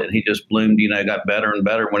Charlotte, and he just bloomed, got better and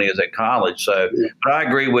better when he was at college. So, but I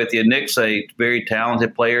agree with you. Nick's a very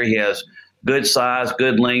talented player. He has good size,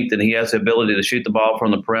 good length, and he has the ability to shoot the ball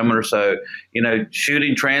from the perimeter. So,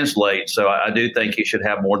 shooting translates. So I do think he should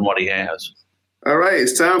have more than what he has. All right,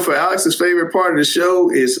 it's time for Alex's favorite part of the show.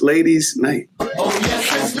 It's Ladies' Night. Oh,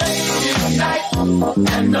 yes, it's Ladies' Night,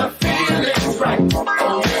 and the feeling's right.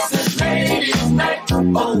 Oh, yes, it's Ladies' Night. Oh,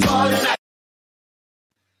 what a night.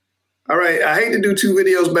 All right, I hate to do 2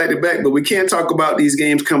 videos back to back, but we can't talk about these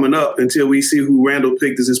games coming up until we see who Randall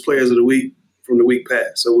picked as his players of the week from the week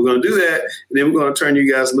past. So we're going to do that, and then we're going to turn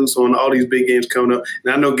you guys loose on all these big games coming up.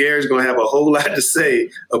 And I know Gary's going to have a whole lot to say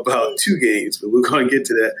about 2 games, but we're going to get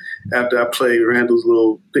to that after I play Randall's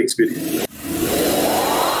little picks video.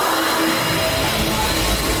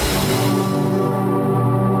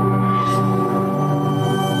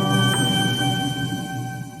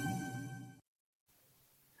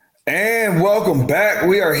 And welcome back.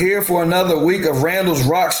 We are here for another week of Randall's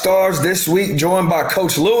Rock Stars. This week, joined by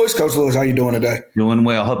Coach Lewis. Coach Lewis, how you doing today? Doing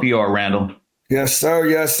well. Hope you are, Randall. Yes, sir.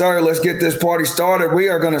 Yes, sir. Let's get this party started. We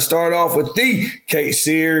are going to start off with the Kate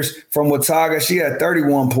Sears from Watauga. She had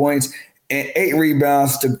 31 points and 8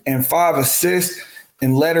 rebounds and 5 assists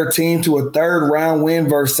and led her team to a 3rd-round win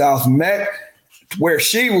versus South Met, where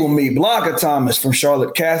she will meet Blanca Thomas from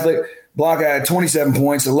Charlotte Catholic. Blanca had 27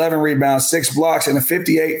 points, 11 rebounds, 6 blocks, and a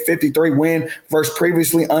 58-53 win versus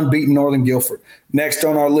previously unbeaten Northern Guilford. Next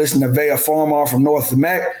on our list, Nevaeh Farmar from North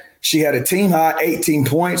Met. She had a team-high 18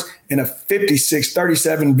 points and a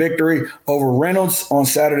 56-37 victory over Reynolds on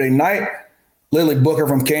Saturday night. Lily Booker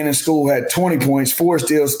from Canaan School had 20 points, 4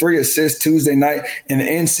 steals, 3 assists Tuesday night in the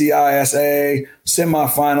NCISA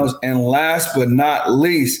semifinals. And last but not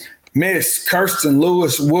least, Miss Kirsten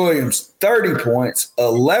Lewis-Williams, 30 points,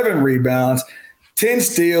 11 rebounds, 10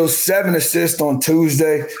 steals, 7 assists on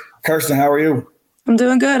Tuesday. Kirsten, how are you? I'm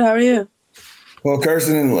doing good. How are you? Well,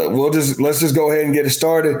 Kirsten, let's just go ahead and get it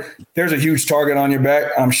started. There's a huge target on your back.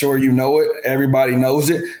 I'm sure you know it. Everybody knows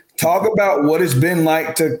it. Talk about what it's been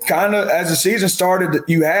like to kind of, as the season started,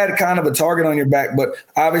 you had kind of a target on your back, but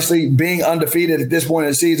obviously being undefeated at this point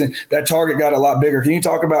in the season, that target got a lot bigger. Can you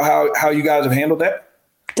talk about how you guys have handled that?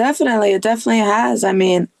 Definitely. It definitely has. I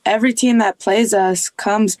mean, every team that plays us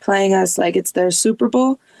comes playing us like it's their Super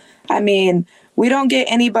Bowl. I mean, we don't get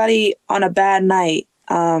anybody on a bad night.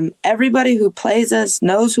 Everybody who plays us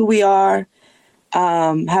knows who we are,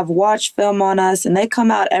 have watched film on us, and they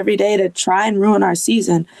come out every day to try and ruin our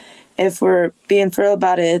season. If we're being for real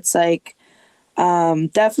about it, it's like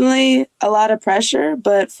definitely a lot of pressure.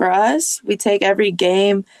 But for us, we take every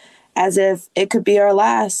game as if it could be our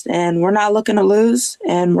last, and we're not looking to lose,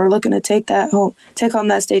 and we're looking to take home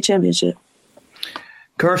that state championship.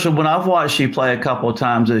 Kirsten, when I've watched you play a couple of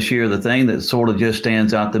times this year, the thing that sort of just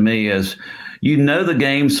stands out to me is you know the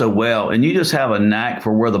game so well, and you just have a knack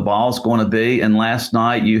for where the ball's going to be. And last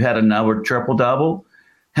night you had another triple-double.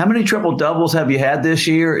 How many triple-doubles have you had this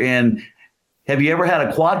year, and have you ever had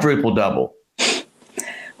a quadruple-double?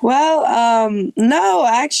 Well, no,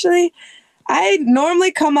 actually. I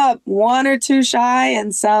normally come up 1 or 2 shy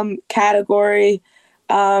in some category.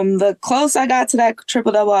 The close I got to that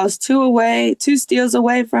triple-double, I was 2 steals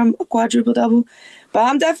away from a quadruple-double. But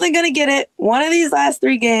I'm definitely going to get it. One of these last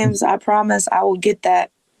 3 games, I promise I will get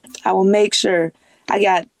that. I will make sure I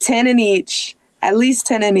got 10 in each. At least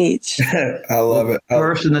 10 in each. I love it.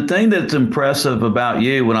 Kirsten, the thing that's impressive about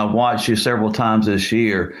you when I've watched you several times this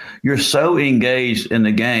year, you're so engaged in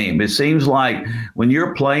the game. It seems like when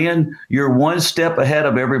you're playing, you're one step ahead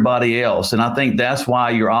of everybody else. And I think that's why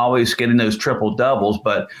you're always getting those triple doubles.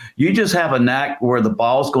 But you just have a knack where the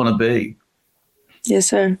ball's going to be. Yes,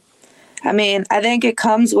 sir. I mean, I think it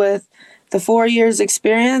comes with the 4 years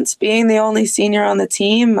experience, being the only senior on the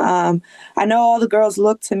team. I know all the girls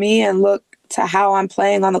look to me and look to how I'm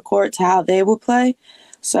playing on the court, to how they will play.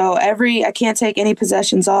 So I can't take any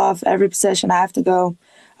possessions off. Every possession I have to go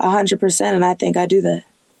 100%, and I think I do that.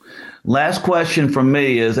 Last question from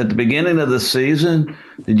me is, at the beginning of the season,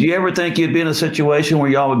 did you ever think you'd be in a situation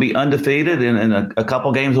where y'all would be undefeated and a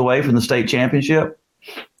couple games away from the state championship?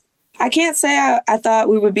 I can't say I thought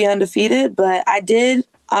we would be undefeated, but I did.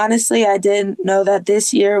 Honestly, I didn't know that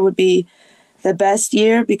this year would be the best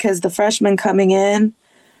year because the freshmen coming in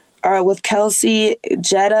with Kelsey,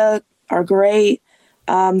 Jetta are great.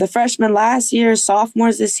 The freshmen last year,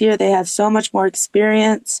 sophomores this year, they have so much more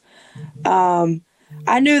experience.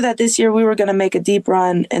 I knew that this year we were going to make a deep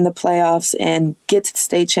run in the playoffs and get to the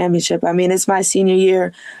state championship. I mean, it's my senior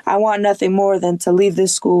year. I want nothing more than to leave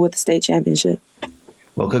this school with the state championship.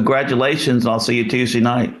 Well, congratulations. I'll see you Tuesday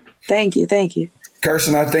night. Thank you. Thank you.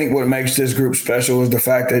 Kirsten, I think what makes this group special is the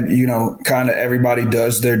fact that, kind of everybody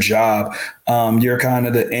does their job. You're kind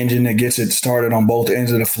of the engine that gets it started on both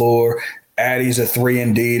ends of the floor. Addie's a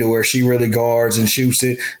 3-and-D to where she really guards and shoots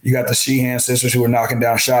it. You got the Sheehan sisters who are knocking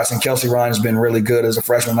down shots, and Kelsey Ryan has been really good as a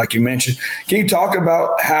freshman, like you mentioned. Can you talk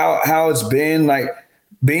about how it's been, like,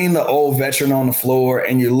 being the old veteran on the floor,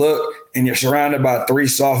 and you look and you're surrounded by 3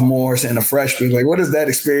 sophomores and a freshman? Like, what is that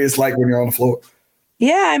experience like when you're on the floor?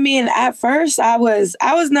 Yeah, I mean, at first I was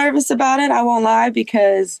nervous about it. I won't lie,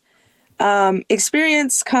 because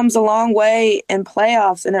experience comes a long way in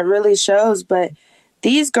playoffs, and it really shows. But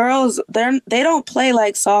these girls, they don't play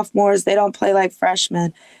like sophomores. They don't play like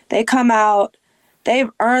freshmen. They come out, they've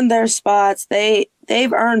earned their spots.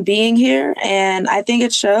 They've earned being here, and I think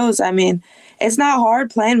it shows. I mean, it's not hard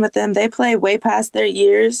playing with them. They play way past their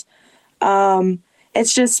years.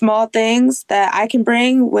 It's just small things that I can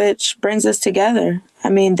bring, which brings us together. I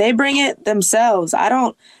mean, they bring it themselves. I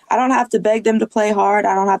don't have to beg them to play hard.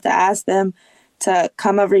 I don't have to ask them to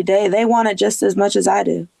come every day. They want it just as much as I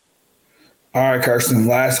do. All right, Kirsten,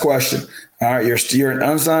 last question. All right, you're an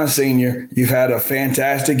unsigned senior. You've had a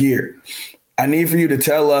fantastic year. I need for you to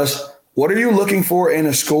tell us, what are you looking for in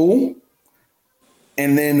a school?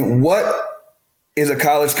 And then what is a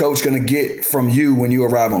college coach going to get from you when you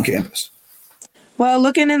arrive on campus? Well,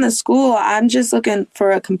 looking in the school, I'm just looking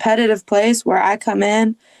for a competitive place where I come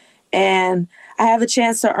in and I have a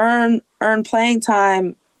chance to earn playing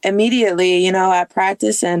time immediately, at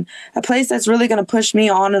practice, and a place that's really going to push me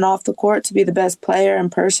on and off the court to be the best player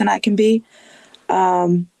and person I can be.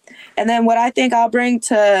 And then what I think I'll bring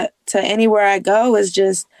to anywhere I go is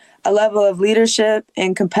just a level of leadership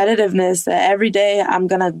and competitiveness that every day I'm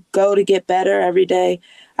going to go to get better. Every day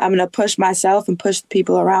I'm going to push myself and push the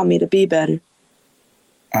people around me to be better.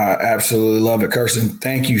 I absolutely love it. Kirsten,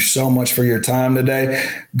 thank you so much for your time today.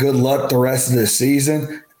 Good luck the rest of this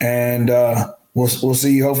season, and we'll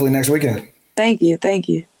see you hopefully next weekend. Thank you. Thank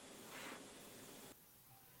you.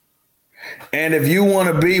 And if you want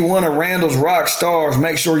to be one of Randall's rock stars,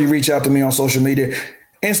 make sure you reach out to me on social media,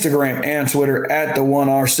 Instagram and Twitter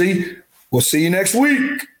 @the1RC. We'll see you next week.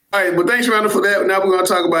 All right. Well, thanks, Randall, for that. Now we're going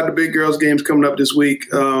to talk about the big girls games coming up this week.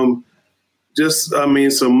 Some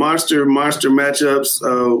monster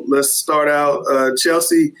matchups. Let's start out.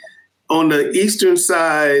 Chelsea, on the eastern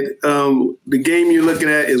side, the game you're looking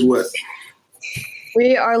at is what?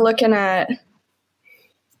 We are looking at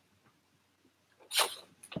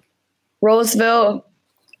Roseville.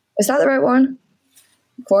 Is that the right one?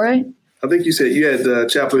 Corey? I think you said you had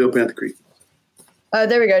Chapel Hill, Panther Creek.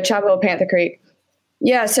 There we go, Chapel Hill, Panther Creek.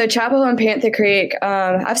 Yeah, so Chapel Hill and Panther Creek,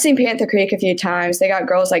 I've seen Panther Creek a few times. They got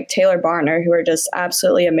girls like Taylor Barner who are just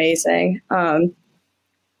absolutely amazing,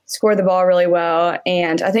 score the ball really well,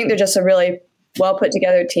 and I think they're just a really well put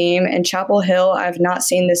together team. And Chapel Hill, I've not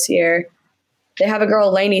seen this year. They have a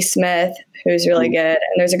girl, Lainey Smith, who's really good,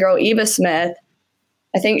 and there's a girl, Eva Smith.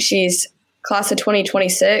 I think she's class of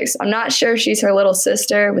 2026. I'm not sure if she's her little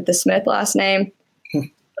sister with the Smith last name, but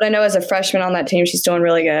I know as a freshman on that team, she's doing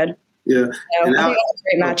really good. Yeah, so I think that's a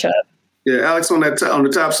great matchup. Yeah, Alex, on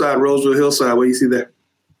the top side, Roseville Hillside, what do you see there?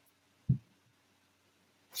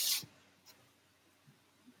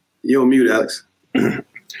 You're on mute, Alex.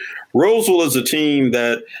 Roseville is a team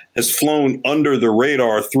that has flown under the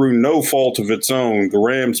radar through no fault of its own. The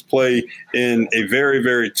Rams play in a very,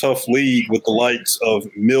 very tough league with the likes of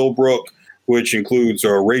Millbrook, which includes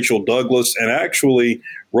Rachel Douglas. And actually,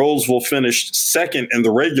 Roseville finished second in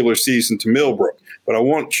the regular season to Millbrook. But I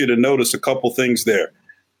want you to notice a couple things there.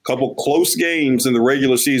 A couple close games in the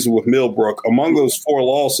regular season with Millbrook. Among those 4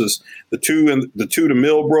 losses, the two to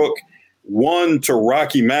Millbrook, 1 to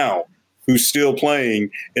Rocky Mount, who's still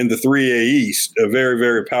playing in the 3A East, a very,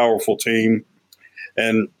 very powerful team,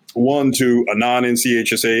 and 1 to a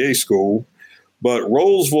non-NCHSAA school. But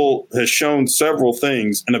Roseville has shown several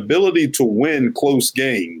things, an ability to win close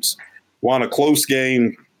games. Won a close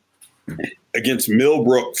game against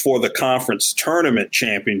Millbrook for the conference tournament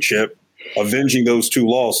championship, avenging those 2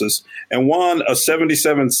 losses, and won a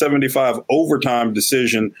 77-75 overtime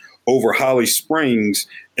decision over Holly Springs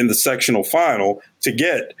in the sectional final to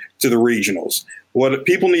get to the regionals. What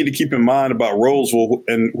people need to keep in mind about Roseville,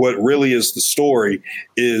 and what really is the story,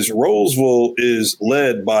 is Roseville is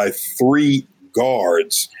led by 3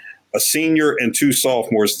 guards, a senior and 2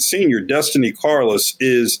 sophomores. The senior, Destiny Carlos,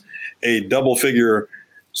 is a double-figure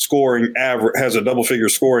scoring average, has a double-figure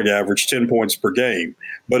scoring average, 10 points per game.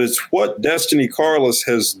 But it's what Destiny Carlos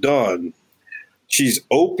has done. She's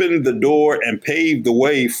opened the door and paved the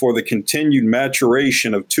way for the continued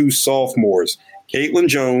maturation of 2 sophomores, Caitlin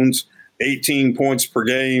Jones, 18 points per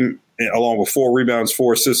game, along with 4 rebounds,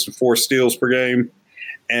 4 assists, and 4 steals per game,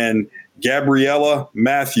 and Gabriella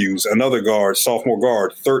Matthews, another guard, sophomore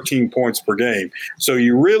guard, 13 points per game. So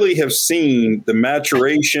you really have seen the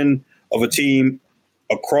maturation of a team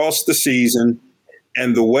across the season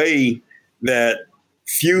and the way that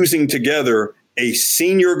fusing together a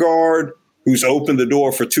senior guard who's opened the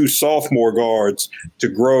door for 2 sophomore guards to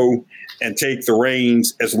grow and take the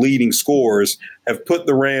reins as leading scorers have put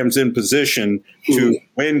the Rams in position to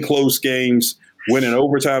win close games, win an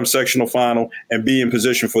overtime sectional final, and be in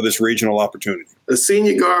position for this regional opportunity. A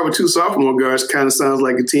senior guard with 2 sophomore guards kind of sounds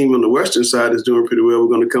like a team on the western side is doing pretty well.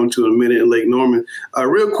 We're going to come to in a minute in Lake Norman.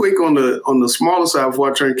 Real quick on the smaller side before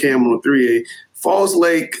I turn Cam on the 3A, Falls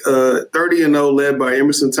Lake 30-0 led by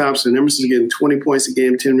Emerson Thompson. Emerson's getting 20 points a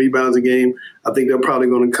game, 10 rebounds a game. I think they're probably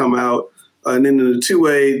going to come out. And then in the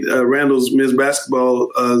 2A, Randall's men's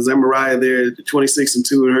basketball, Zamaria there,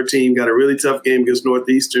 26-2, and her team got a really tough game against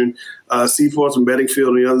Northeastern. Seaforth and Bedingfield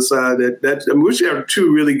on the other side. We should have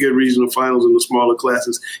 2 really good regional finals in the smaller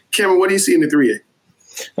classes. Cameron, what do you see in the 3A?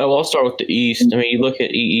 Well, I'll start with the East. I mean, you look at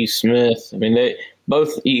E.E. Smith. I mean,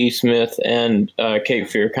 both E.E. Smith and Cape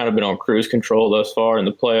Fear kind of been on cruise control thus far in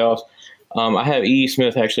the playoffs. I have E.E.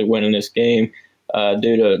 Smith actually winning this game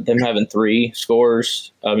due to them having 3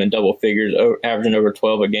 scorers in double figures, averaging over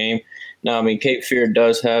 12 a game. Now, I mean, Cape Fear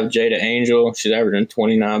does have Jada Angel. She's averaging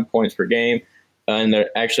 29 points per game. And they're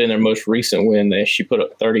actually in their most recent win, she put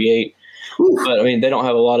up 38. But, I mean, they don't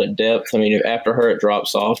have a lot of depth. I mean, after her, it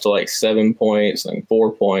drops off to like 7 points, like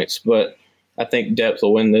 4 points. But I think depth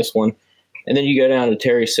will win this one. And then you go down to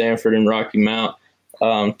Terry Sanford and Rocky Mount.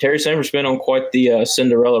 Terry Sanford's been on quite the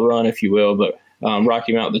Cinderella run, if you will, but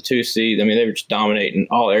Rocky Mount, the 2 seed, I mean, they were just dominating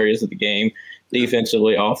all areas of the game,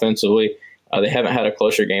 defensively, offensively. They haven't had a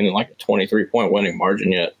closer game than like a 23-point winning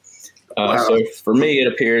margin yet. Wow. So for me, it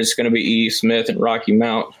appears it's going to be E. Smith and Rocky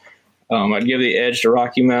Mount. I'd give the edge to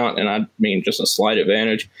Rocky Mount, and I mean just a slight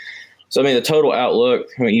advantage. So, I mean, the total outlook,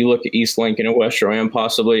 I mean, you look at East Lincoln and West Rowan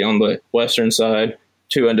possibly on the western side,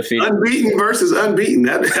 2 undefeated. Unbeaten versus unbeaten.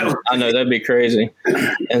 I know, that'd be crazy.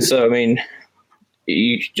 And so, I mean,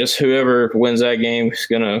 just whoever wins that game is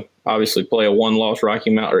going to obviously play a 1-loss Rocky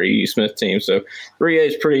Mount or E. Smith team. So 3A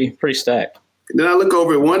is pretty stacked. Then I look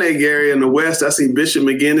over at 1A, Gary, in the West. I see Bishop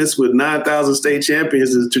McGinnis with 9,000 state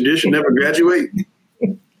champions. Does tradition never graduate?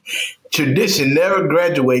 Tradition never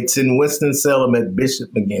graduates in Winston-Salem at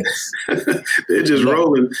Bishop McGinnis. They're just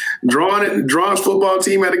rolling. Drawing's football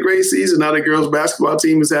team had a great season. Now the girls' basketball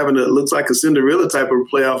team is having looks like a Cinderella type of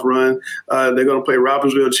playoff run. They're going to play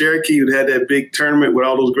Robbinsville Cherokee, who had that big tournament where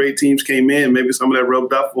all those great teams came in. Maybe some of that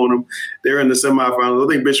rubbed off on them. They're in the semifinals.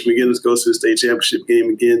 I think Bishop McGinnis goes to the state championship game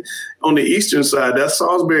again. On the eastern side, that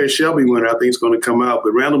Salisbury-Shelby winner I think is going to come out,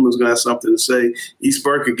 but Randleman's going to have something to say. East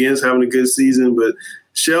Burke again is having a good season, but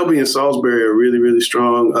Shelby and Salisbury are really, really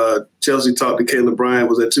strong. Chelsea talked to Kayla Bryant.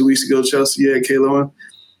 Was that 2 weeks ago, Chelsea? Yeah, Kayla on?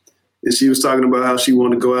 And she was talking about how she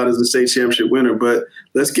wanted to go out as the state championship winner. But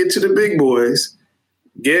let's get to the big boys.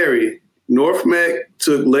 Gary, North Meck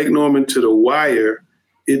took Lake Norman to the wire.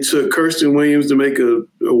 It took Kirsten Williams to make a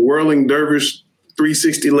whirling dervish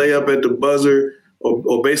 360 layup at the buzzer,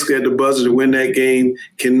 or basically at the buzzer to win that game.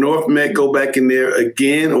 Can North Meck go back in there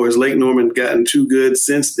again, or has Lake Norman gotten too good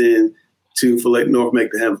since then for Lake North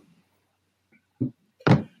Meck to handle?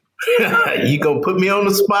 You gonna put me on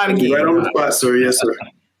the spot again? Right on the spot, sir. Yes, sir.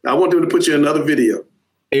 I want them to put you in another video.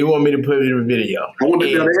 You want me to put you in a video? I want them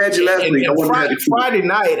to had you last week. Friday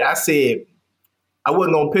night, I said I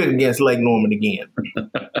wasn't gonna pick against Lake Norman again.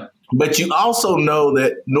 But you also know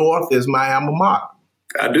that North is my alma mater.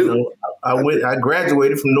 I do. You know, I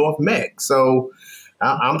graduated from North Meck, so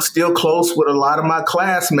I'm still close with a lot of my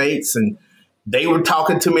classmates, and they were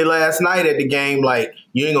talking to me last night at the game like,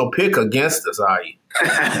 you ain't going to pick against us, are you?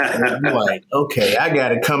 I'm like, okay, I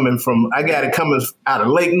got it coming out of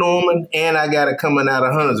Lake Norman, and I got it coming out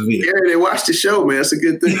of Huntersville. Gary, they watch the show, man. It's a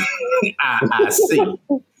good thing. I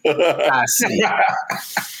see.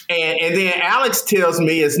 And then Alex tells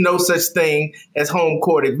me it's no such thing as home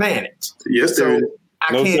court advantage. Yes, there is.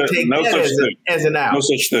 I can't take that as an out. No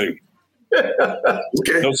such thing.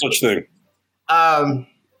 Okay. No such thing.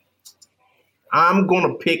 I'm going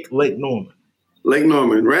to pick Lake Norman. Lake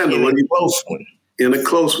Norman. Randall, what do you close one? In a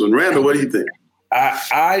close one. Randall, what do you think?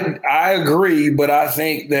 I agree, but I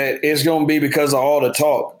think that it's going to be because of all the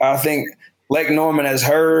talk. I think Lake Norman has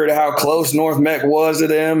heard how close North Meck was to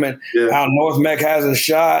them and how North Meck has a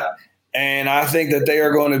shot. And I think that they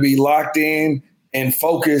are going to be locked in and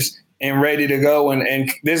focused and ready to go. And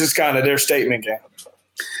this is kind of their statement game.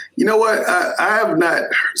 You know what? I have not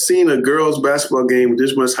seen a girls' basketball game with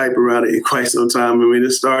this much hype around it in quite some time. I mean,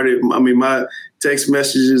 it started – my text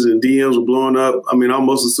messages and DMs were blowing up. I mean,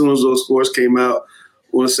 almost as soon as those scores came out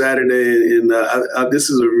on Saturday. And this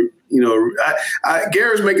is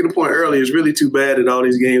Gary's making the point earlier. It's really too bad that all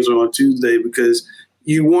these games are on Tuesday because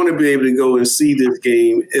you want to be able to go and see this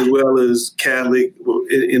game as well as Catholic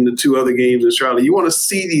in the two other games in Charlotte. You want to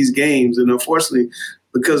see these games, and unfortunately,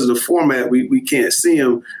 because of the format, we can't see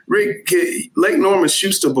them. Rick, Lake Norman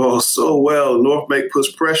shoots the ball so well. North Mac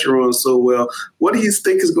puts pressure on so well. What do you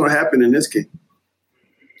think is going to happen in this game?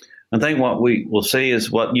 I think what we will see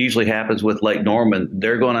is what usually happens with Lake Norman.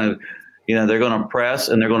 They're going to press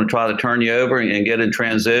and they're going to try to turn you over and get in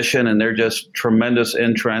transition, and they're just tremendous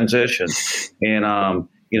in transition. And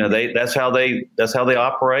that's how they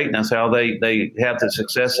operate, and that's how they have the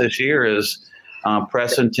success this year is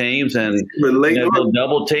pressing teams, and they'll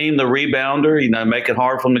double team the rebounder, make it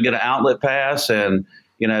hard for them to get an outlet pass, and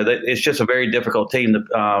it's just a very difficult team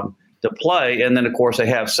to play. And then of course they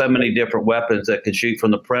have so many different weapons that can shoot from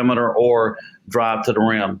the perimeter or drive to the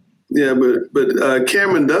rim. Yeah, but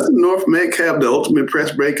Cameron, doesn't North Mac have the ultimate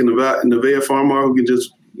press break in Nevaeh Farmar, who can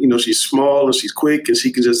just, she's small and she's quick and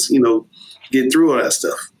she can just, get through all that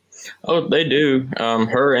stuff? Oh, they do.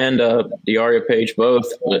 Her and Diaria Page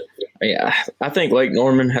both. But yeah, I think Lake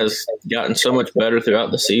Norman has gotten so much better throughout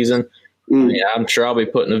the season. Yeah, I'm sure I'll be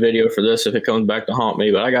putting a video for this if it comes back to haunt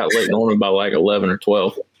me. But I got Lake Norman by like 11 or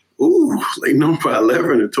 12. Ooh, Lake Norman by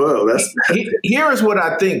 11 or 12. Here's what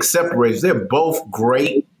I think separates. They're both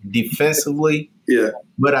great defensively. Yeah.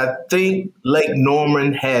 But I think Lake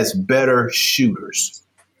Norman has better shooters.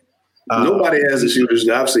 Nobody has the shooters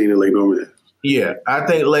that I've seen in Lake Norman. Yeah, I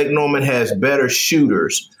think Lake Norman has better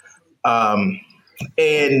shooters. And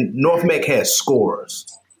North Mac has scorers.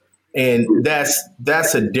 And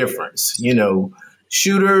that's a difference.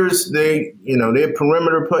 Shooters, they're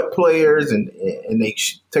perimeter players and they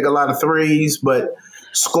take a lot of threes, but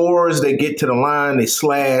scorers, they get to the line, they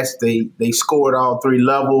slash, they score at all three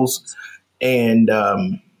levels. And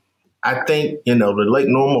I think, the Lake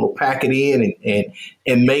Norman will pack it in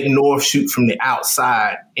and make North shoot from the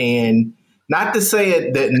outside. And not to say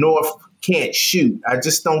that North can't shoot. I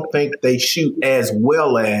just don't think they shoot as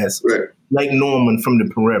well as Lake Norman from the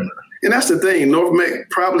perimeter. And that's the thing. North Mac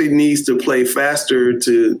probably needs to play faster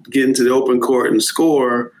to get into the open court and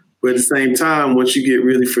score. But at the same time, once you get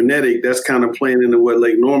really frenetic, that's kind of playing into what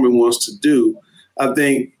Lake Norman wants to do. I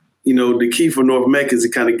think, the key for North Mac is to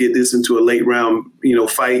kind of get this into a late round,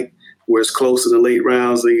 fight where it's close to the late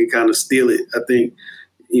rounds. They can kind of steal it. I think,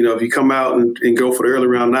 if you come out and go for the early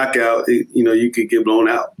round knockout, you could get blown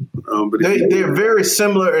out. But they're very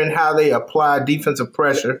similar in how they apply defensive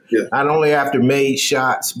pressure, not only after made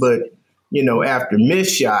shots, but, after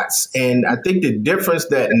missed shots. And I think the difference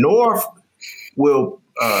that North will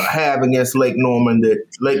have against Lake Norman that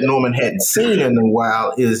Lake Norman hadn't seen in a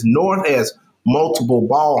while is North has multiple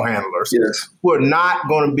ball handlers who are not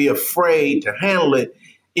going to be afraid to handle it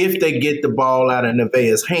if they get the ball out of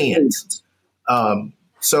Nevaeh's hands.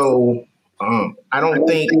 So I don't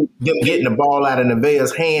think them getting the ball out of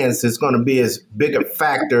Nevaeh's hands is going to be as big a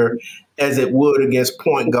factor as it would against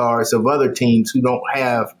point guards of other teams who don't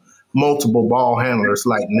have multiple ball handlers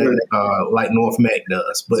like North Mac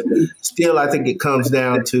does. But still, I think it comes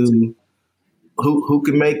down to who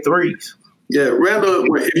can make threes. Yeah, Randall,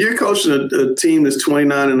 if you're coaching a team that's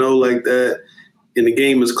 29-0 like that, and the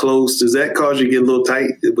game is close, does that cause you to get a little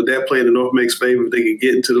tight? Would that play in the North Mac's favor if they could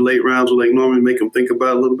get into the late rounds with Lake Norman and make them think about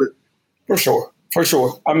it a little bit? For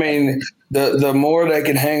sure. I mean, the more they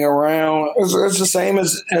can hang around, it's the same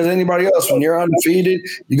as anybody else. When you're undefeated,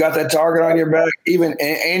 you got that target on your back,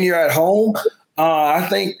 and you're at home. I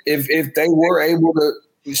think if they were able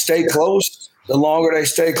to stay close, the longer they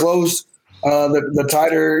stay close, the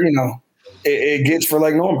tighter, it gets for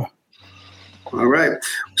Lake Norman. All right.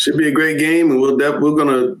 Should be a great game, and we're going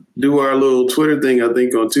to do our little Twitter thing, I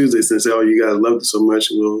think, on Tuesday, since all you guys loved it so much.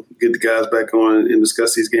 We'll get the guys back on and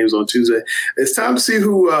discuss these games on Tuesday. It's time to see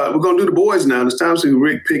who we're going to do the boys now. It's time to see who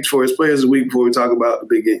Rick picked for his players of the week before we talk about the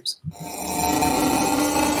big games.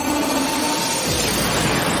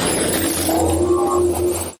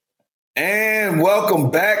 And welcome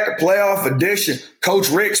back to Playoff Edition. Coach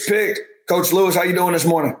Rick's pick. Coach Lewis, how you doing this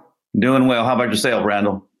morning? Doing well. How about yourself,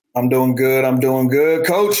 Randall? I'm doing good.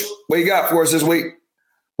 Coach, what you got for us this week?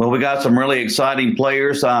 Well, we got some really exciting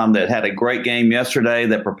players that had a great game yesterday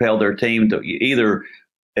that propelled their team to either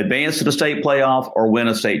advance to the state playoff or win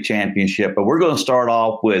a state championship. But we're going to start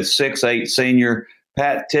off with 6'8" senior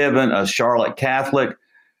Pat Tibbin of Charlotte Catholic.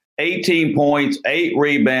 18 points, 8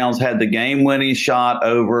 rebounds, had the game-winning shot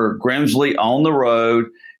over Grimsley on the road.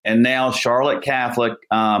 And now Charlotte Catholic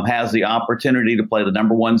has the opportunity to play the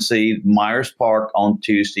number 1 seed, Myers Park, on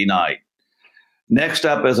Tuesday night. Next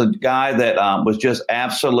up is a guy that was just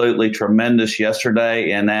absolutely tremendous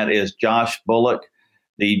yesterday, and that is Josh Bullock,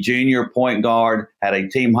 the junior point guard, had a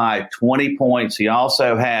team-high 20 points. He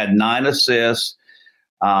also had 9 assists.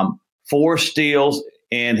 4 steals,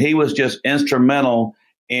 and he was just instrumental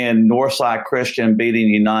in Northside Christian beating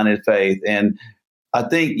United Faith. And I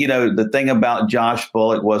think, the thing about Josh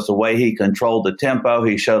Bullock was the way he controlled the tempo.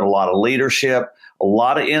 He showed a lot of leadership, a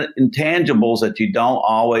lot of intangibles that you don't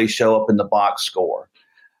always show up in the box score.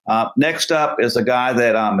 Next up is a guy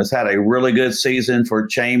that has had a really good season for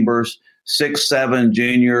Chambers, 6'7"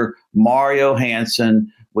 junior Mario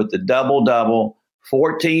Hansen with the double-double,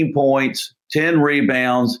 14 points, 10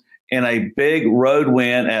 rebounds, and a big road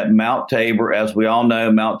win at Mount Tabor. As we all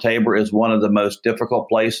know, Mount Tabor is one of the most difficult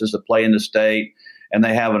places to play in the state, and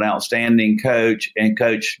they have an outstanding coach and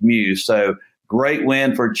Coach Muse. So great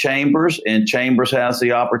win for Chambers, and Chambers has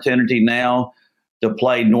the opportunity now to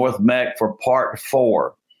play North Meck for Part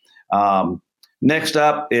 4. Next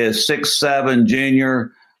up is 6'7"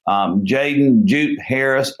 junior Jaden Jute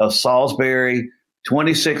Harris of Salisbury,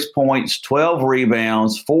 26 points, 12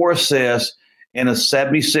 rebounds, 4 assists, and a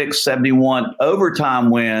 76-71 overtime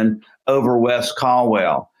win over West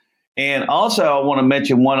Caldwell. And also, I want to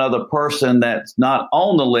mention one other person that's not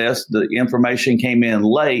on the list. The information came in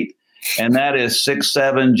late, and that is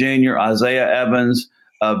 6'7" junior Isaiah Evans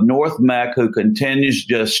of North Meck, who continues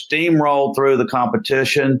to just steamroll through the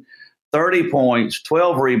competition. 30 points,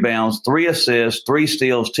 12 rebounds, 3 assists, 3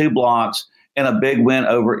 steals, 2 blocks, and a big win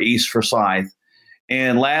over East Forsyth.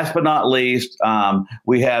 And last but not least,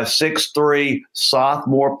 we have 6'3"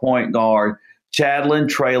 sophomore point guard Chadlin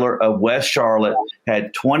Traylor of West Charlotte,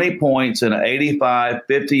 had 20 points in an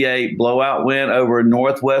 85-58 blowout win over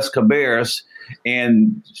Northwest Cabarrus.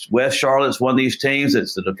 And West Charlotte's one of these teams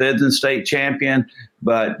that's the defending state champion,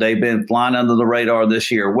 but they've been flying under the radar this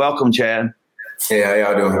year. Welcome, Chad. Hey, how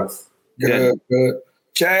y'all doing? Good.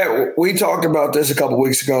 Chad, we talked about this a couple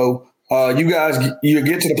weeks ago. You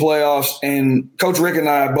get to the playoffs, and Coach Rick and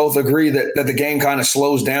I both agree that the game kind of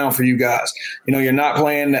slows down for you guys. You're not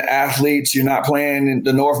playing the athletes. You're not playing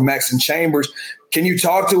the North Mecks and Chambers. Can you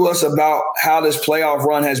talk to us about how this playoff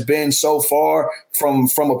run has been so far from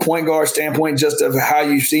a point guard standpoint, just of how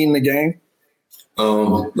you've seen the game?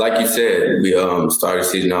 Like you said, we started the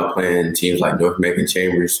season out playing teams like North Meck and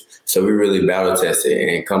Chambers. So we really battle tested,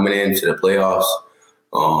 and coming into the playoffs,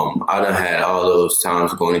 I done had all those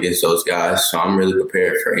times going against those guys, so I'm really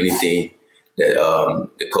prepared for anything that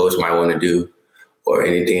the coach might want to do or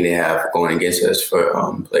anything they have going against us for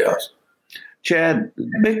playoffs. Chad,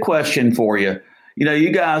 big question for you.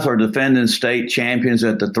 You guys are defending state champions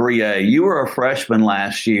at the 3A. You were a freshman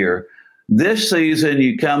last year. This season,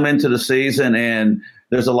 you come into the season and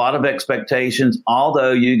there's a lot of expectations,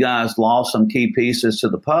 although you guys lost some key pieces to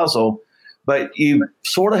the puzzle, but you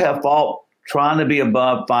sort of have fought trying to be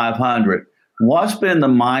above 500. What's been the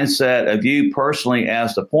mindset of you personally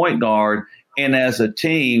as the point guard and as a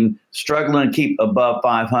team struggling to keep above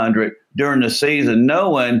 500 during the season,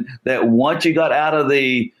 knowing that once you got out of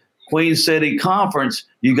the Queen City Conference,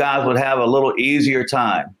 you guys would have a little easier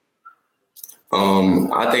time?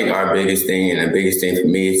 I think our biggest thing, and the biggest thing for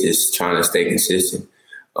me, is just trying to stay consistent.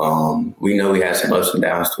 We know we had some ups and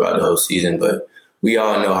downs throughout the whole season, but we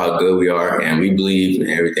all know how good we are, and we believe in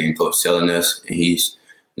everything Coach is telling us, and he's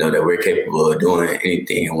know that we're capable of doing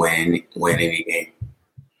anything and win any game.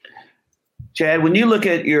 Chad, when you look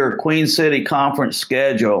at your Queen City Conference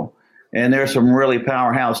schedule, and there's some really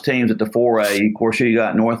powerhouse teams at the 4A. Of course, you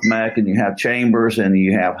got North Meck, and you have Chambers, and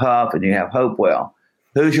you have Huff, and you have Hopewell.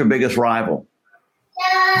 Who's your biggest rival?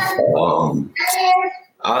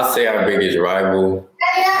 I'll say our biggest rival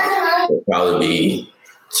would probably be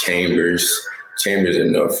Chambers. Chambers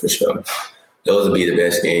and North for sure. Those would be the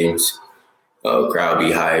best games. Crowd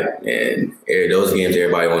be hype, and those games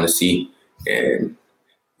everybody want to see, and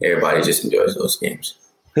everybody just enjoys those games.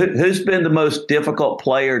 Who's been the most difficult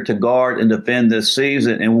player to guard and defend this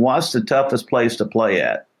season, and what's the toughest place to play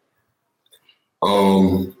at?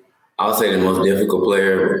 I'll say the most difficult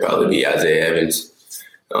player would probably be Isaiah Evans.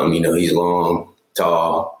 He's long,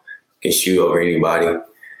 tall, can shoot over anybody.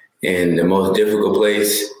 And the most difficult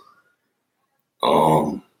place,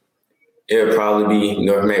 it would probably be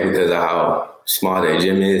North Meck because of how small that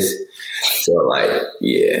gym is. So,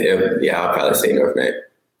 I'll probably say North Meck.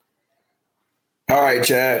 All right,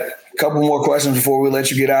 Chad, a couple more questions before we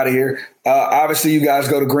let you get out of here. Obviously, you guys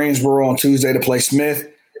go to Greensboro on Tuesday to play Smith.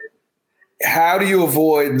 How do you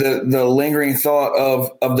avoid the lingering thought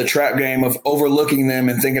of the trap game, of overlooking them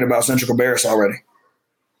and thinking about Central Cabarrus already?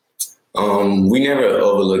 We never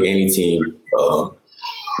overlook any team.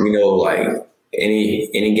 We know, like, any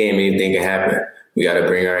game, anything can happen. We got to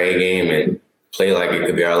bring our A game and play like it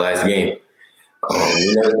could be our last game.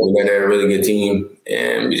 We know they're a really good team,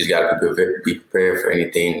 and we just got to be prepared for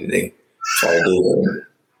anything they try to do and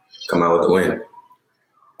come out with the win.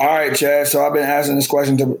 All right, Chad. So I've been asking this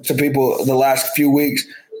question to people the last few weeks.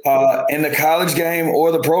 In the college game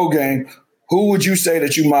or the pro game, who would you say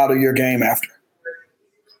that you model your game after?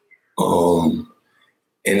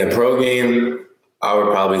 In the pro game, I would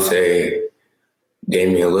probably say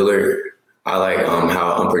Damian Lillard. I like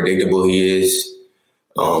how unpredictable he is.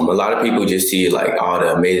 A lot of people just see like all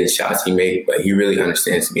the amazing shots he makes, but he really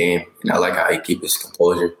understands the game, and I like how he keeps his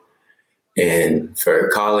composure. And for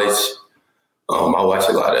college, I watch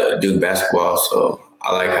a lot of Duke basketball, so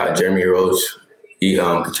I like how Jeremy Roach, he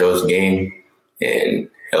controls the game and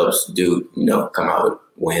helps Duke, come out with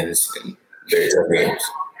wins in very tough games.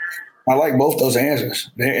 I like both those answers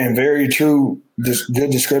and very true, good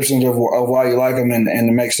descriptions of why you like them and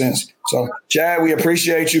it makes sense. So, Chad, we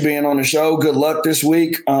appreciate you being on the show. Good luck this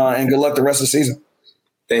week and good luck the rest of the season.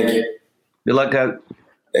 Thank you. Good luck, Coach.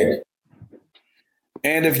 Thank you.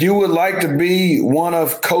 And if you would like to be one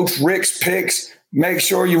of Coach Rick's picks, make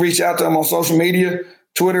sure you reach out to him on social media,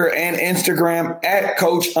 Twitter and Instagram at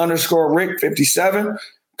Coach_Rick57.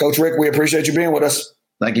 Coach Rick, we appreciate you being with us.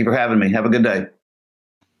 Thank you for having me. Have a good day.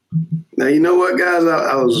 Now, you know what, guys?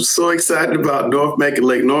 I was so excited about North Macon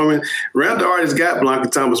Lake Norman. Randall already got Blanca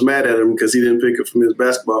Thomas mad at him because he didn't pick her from his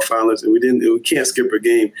basketball finalists, and we can't skip her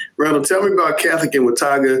game. Randall, tell me about Catholic and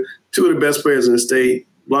Watauga, two of the best players in the state.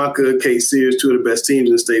 Blanca, Kate Sears, two of the best teams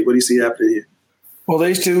in the state. What do you see happening here? Well,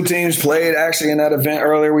 these two teams played actually in that event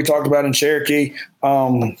earlier we talked about in Cherokee.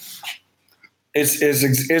 It's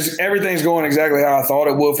everything's going exactly how I thought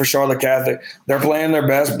it would for Charlotte Catholic. They're playing their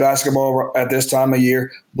best basketball at this time of year.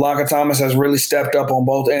 Blanca Thomas has really stepped up on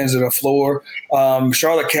both ends of the floor.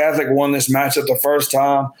 Charlotte Catholic won this matchup the first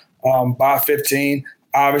time by 15.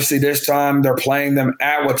 Obviously, this time they're playing them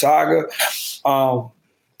at Watauga.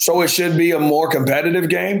 So it should be a more competitive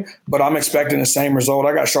game, but I'm expecting the same result.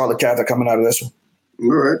 I got Charlotte Catholic coming out of this one.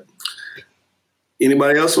 All right.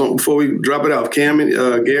 Anybody else before we drop it off? Cam,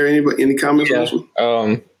 Gary, any comments on this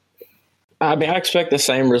one? I expect the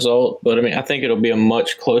same result, but I think it'll be a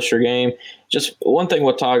much closer game. Just one thing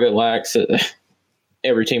Watauga lacks,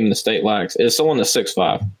 every team in the state lacks, is someone that's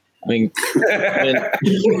 6'5".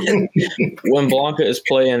 When Blanca is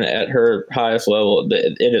playing at her highest level,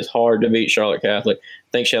 it is hard to beat Charlotte Catholic.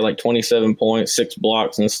 I think she had like 27 points, 6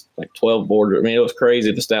 blocks, and like 12 boards. It was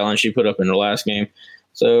crazy, the stat line she put up in her last game.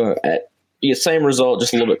 So, same result,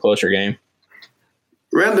 just a little bit closer game.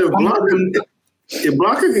 Randall, if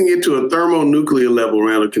Blanca can get to a thermonuclear level,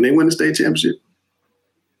 Randall, can they win the state championship?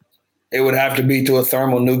 It would have to be to a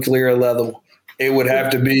thermonuclear level. It would have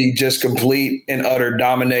to be just complete and utter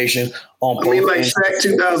domination on both ends. Like Shaq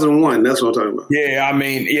 2001. That's what I'm talking about.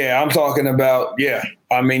 I'm talking about,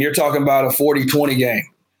 you're talking about a 40-20 game.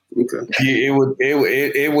 Okay.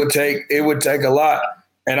 It would take a lot.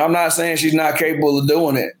 And I'm not saying she's not capable of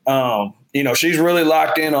doing it. She's really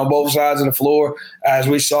locked in on both sides of the floor, as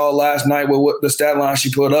we saw last night with what the stat line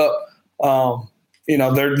she put up.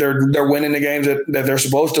 They're winning the games that they're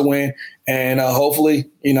supposed to win, and hopefully,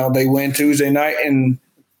 they win Tuesday night and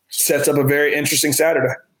sets up a very interesting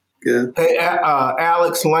Saturday. Yeah. Hey,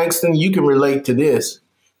 Alex Langston, you can relate to this.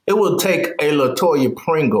 It will take a LaToya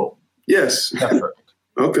Pringle. Yes. Effort.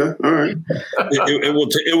 Okay. All right.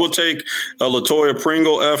 It will take a LaToya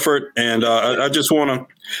Pringle effort, and I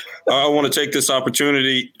want to take this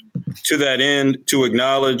opportunity to that end to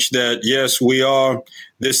acknowledge that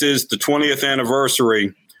this is the 20th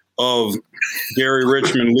anniversary of Gary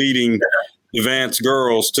Richmond leading the Vance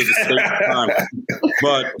girls to the state final.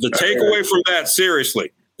 But the takeaway from that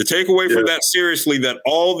seriously, that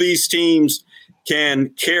all these teams can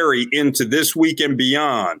carry into this week and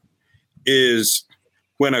beyond is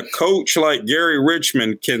when a coach like Gary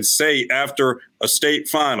Richmond can say after a state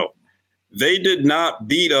final, they did not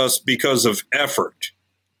beat us because of effort.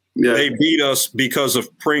 Yeah. They beat us because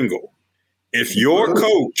of Pringle. If your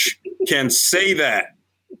coach can say that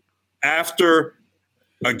after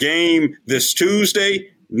a game this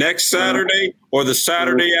Tuesday, next Saturday, or the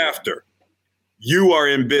Saturday after, you are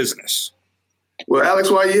in business. Well,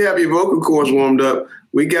 Alex, while you have your vocal cords warmed up,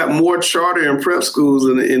 we got more charter and prep schools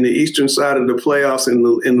in the eastern side of the playoffs in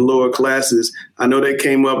the lower classes. I know they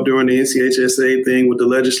came up during the NCHSA thing with the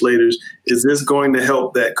legislators. Is this going to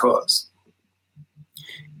help that cause?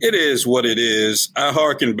 It is what it is. I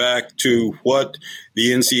hearken back to what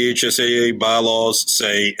the NCHSAA bylaws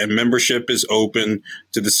say, and membership is open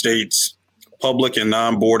to the state's public and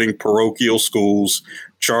non-boarding parochial schools.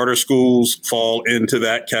 Charter schools fall into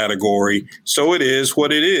that category. So it is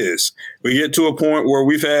what it is. We get to a point where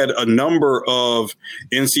we've had a number of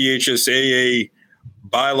NCHSAA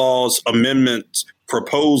bylaws amendments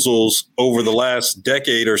proposals over the last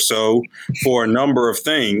decade or so for a number of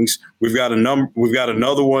things. We've got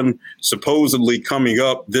another one supposedly coming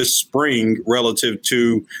up this spring relative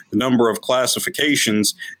to the number of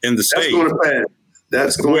classifications in the state.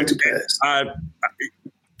 That's going to pass.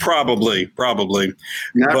 Probably.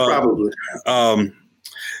 Not probably.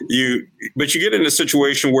 But you get in a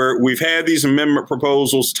situation where we've had these amendment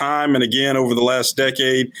proposals time and again over the last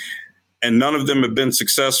decade, and none of them have been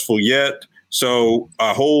successful yet. So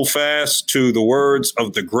I hold fast to the words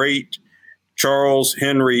of the great Charles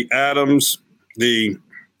Henry Adams, the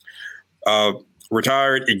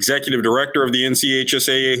retired executive director of the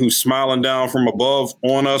NCHSAA, who's smiling down from above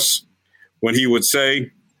on us when he would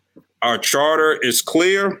say, "Our charter is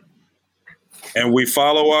clear and we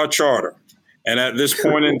follow our charter." And at this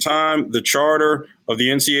point in time, the charter of the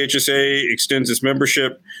NCHSAA extends its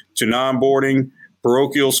membership to non-boarding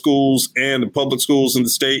parochial schools and the public schools in the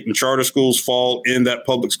state, and charter schools fall in that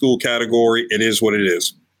public school category. It is what it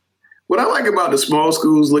is. What I like about the small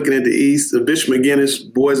schools looking at the East, the Bishop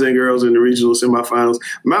McGuinness boys and girls in the regional semifinals,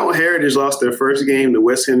 Mountain Heritage lost their first game to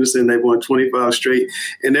West Henderson. They've won 25 straight.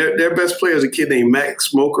 And their best player is a kid named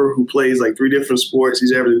Max Smoker, who plays like 3 different sports.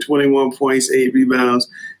 He's averaging 21 points, 8 rebounds,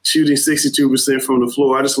 shooting 62% from the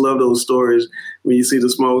floor. I just love those stories when you see the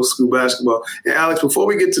small school basketball. And Alex, before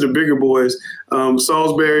we get to the bigger boys,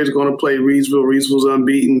 Salisbury is going to play Reedsville. Reedsville's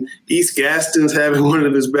unbeaten. East Gaston's having one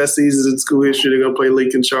of his best seasons in school history. They're going to play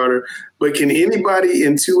Lincoln Charter. But can anybody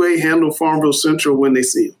in 2A handle Farmville Central when they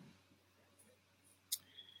see them?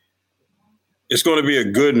 It's going to be a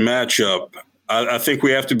good matchup. I think we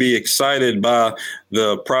have to be excited by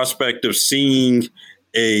the prospect of seeing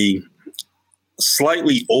a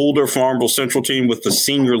slightly older Farmville Central team with the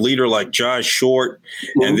senior leader like Josh Short.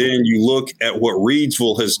 Mm-hmm. And then you look at what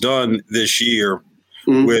Reedsville has done this year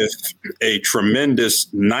with a tremendous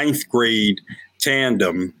 9th grade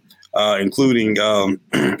tandem, including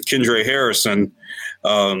Kendra Harrison,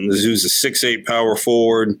 who's a 6'8" power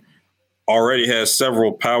forward, already has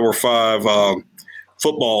several Power 5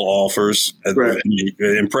 football offers, right.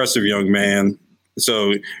 An impressive young man.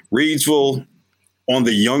 So Reedsville, on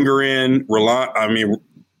the younger end,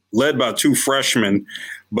 led by 2 freshmen,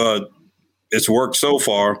 but it's worked so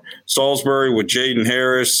far. Salisbury with Jaden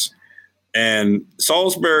Harris, and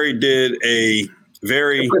Salisbury did a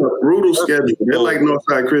very brutal schedule. They're like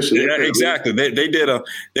Northside Christian. Yeah, exactly.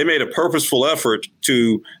 They made a purposeful effort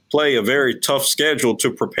to play a very tough schedule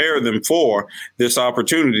to prepare them for this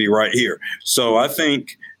opportunity right here. So I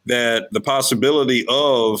think that the possibility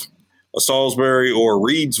of a Salisbury or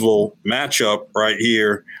Reedsville matchup right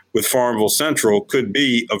here with Farmville Central could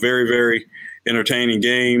be a very, very entertaining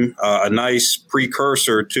game, a nice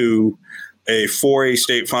precursor to a 4A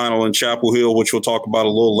state final in Chapel Hill, which we'll talk about a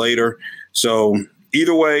little later. So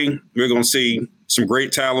either way, we're going to see some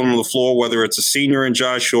great talent on the floor, whether it's a senior in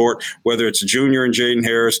Josh Short, whether it's a junior in Jaden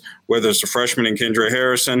Harris, whether it's a freshman in Kendra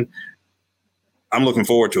Harrison. I'm looking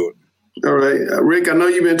forward to it. All right. Rick, I know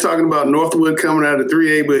you've been talking about Northwood coming out of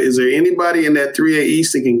 3A, but is there anybody in that 3A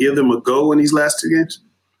East that can give them a go in these last 2 games?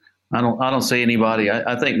 I don't see anybody.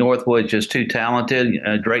 I think Northwood's just too talented,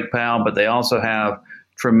 Drake Powell, but they also have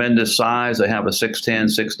tremendous size. They have a 6'10",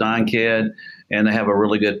 6'9" kid, and they have a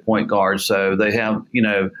really good point guard. So they have,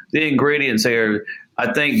 the ingredients there.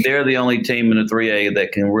 I think they're the only team in the 3A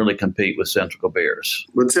that can really compete with Central Bears.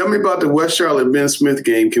 But tell me about the West Charlotte Ben Smith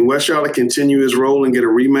game. Can West Charlotte continue his role and get a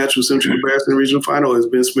rematch with Central Bears in the regional final, or is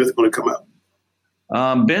Ben Smith going to come out?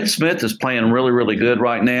 Ben Smith is playing really, really good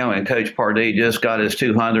right now, and Coach Pardee just got his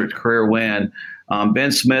 200th career win.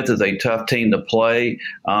 Ben Smith is a tough team to play.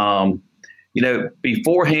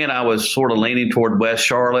 Beforehand, I was sort of leaning toward West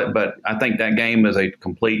Charlotte, but I think that game is a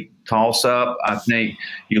complete toss-up. I think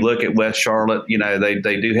you look at West Charlotte,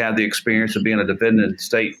 they do have the experience of being a defending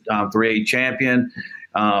state 3A champion.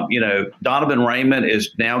 Donovan Raymond is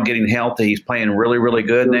now getting healthy. He's playing really, really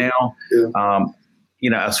good now. Yeah.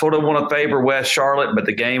 I sort of want to favor West Charlotte, but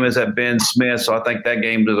the game is at Ben Smith, so I think that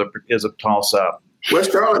game is a toss-up.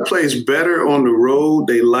 West Charlotte plays better on the road.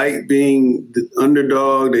 They like being the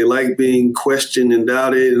underdog. They like being questioned and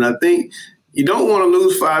doubted. And I think you don't want to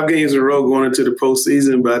lose 5 games in a row going into the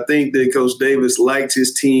postseason, but I think that Coach Davis liked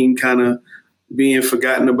his team kind of being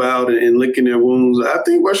forgotten about and licking their wounds. I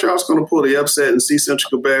think West Charlotte's going to pull the upset and see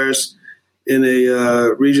Central Bears in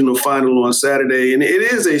a regional final on Saturday. And it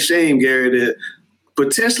is a shame, Gary, that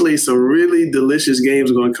potentially some really delicious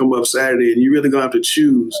games are going to come up Saturday, and you're really going to have to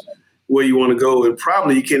choose where you want to go, and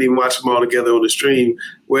probably you can't even watch them all together on the stream.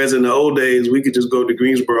 Whereas in the old days, we could just go to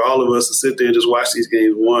Greensboro, all of us, and sit there and just watch these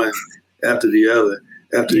games one after the other.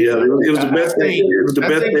 It was the best thing. It was the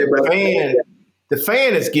best thing about the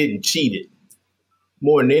fan is getting cheated.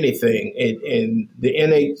 more than anything. And the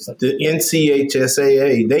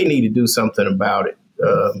NCHSAA, they need to do something about it.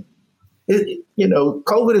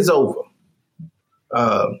 COVID is over.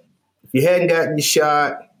 If you hadn't gotten your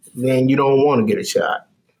shot, then you don't want to get a shot.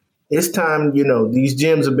 It's time, these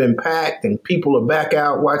gyms have been packed and people are back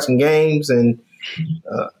out watching games, and,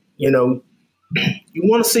 you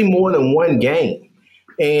want to see more than one game.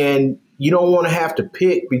 And you don't want to have to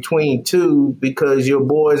pick between two because your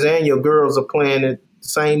boys and your girls are playing at the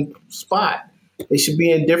same spot. They should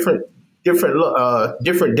be in different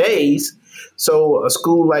days. So a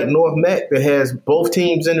school like North Meck that has both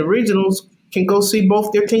teams in the regionals can go see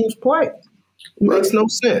both their teams play. It makes no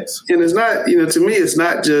sense. And it's not, to me, it's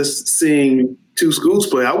not just seeing two schools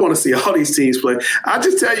play. I want to see all these teams play. I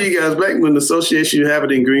just tell you guys, back when the association have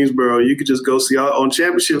it in Greensboro, you could just go see on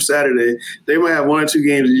Championship Saturday. They might have 1 or 2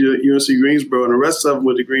 games at UNC Greensboro, and the rest of them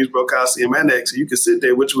with the Greensboro Coliseum Annex. You could sit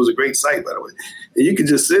there, which was a great site, by the way. And you could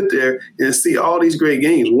just sit there and see all these great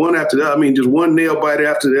games, one after the other. I mean, just one nail biter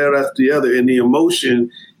after the other, and the emotion.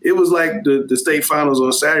 It was like the state finals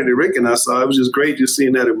on Saturday. Rick and I saw. It was just great just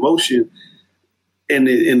seeing that emotion in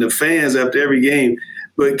the fans after every game.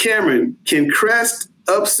 But Cameron, can Crest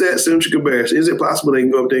upset Central Cabarrus? Is it possible they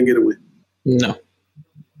can go up there and get a win? No.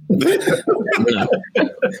 No.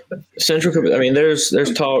 Central Cabarrus, I mean, there's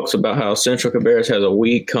talks about how Central Cabarrus has a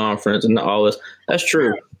weak conference and all this. That's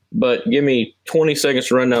true. But give me 20 seconds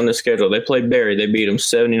to run down the schedule. They play Berry. They beat them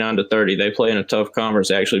 79-30. They play in a tough conference.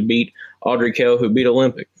 They actually beat Audrey Kell, who beat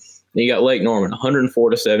Olympic. Then you got Lake Norman,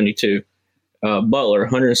 104-72. Butler,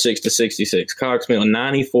 106-66. Cox Mill,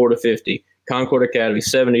 94-50. Concord Academy,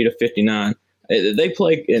 70-59. They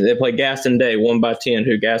play Gaston Day 1-10,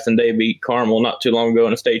 who Gaston Day beat Carmel not too long ago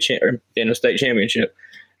in a state championship.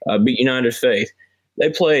 Beat United Faith. They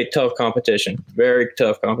play tough competition, very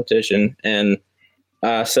tough competition. And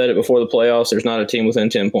I said it before the playoffs. There's not a team within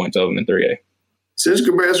 10 points of them in 3A.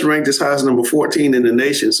 Central Cabarrus ranked as high as number 14 in the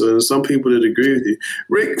nation, so there's some people that agree with you.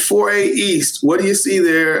 Rick, 4A East, what do you see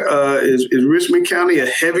there? Is Richmond County a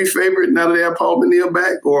heavy favorite now that they have Paul McNeil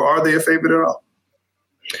back, or are they a favorite at all?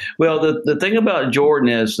 Well, the thing about Jordan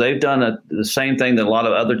is they've done the same thing that a lot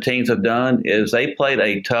of other teams have done, is they played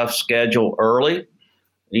a tough schedule early,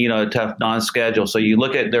 a tough non-schedule. So you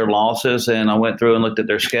look at their losses, and I went through and looked at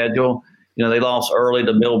their schedule. They lost early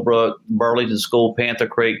to Millbrook, Burlington School, Panther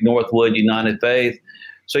Creek, Northwood, United Faith.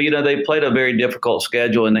 So, they played a very difficult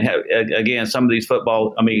schedule, and they have, again, some of these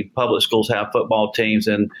public schools have football teams,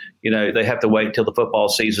 and, they have to wait till the football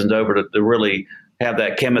season's over to really have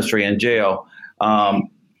that chemistry and gel.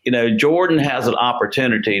 Jordan has an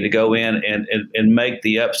opportunity to go in and make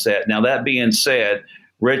the upset. Now, that being said,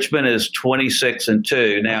 Richmond is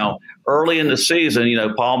 26-2. Now, early in the season,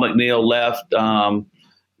 Paul McNeil left,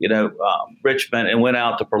 Richmond and went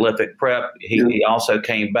out to Prolific Prep. He also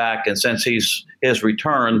came back, and since his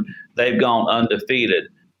return, they've gone undefeated.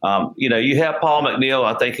 You have Paul McNeil,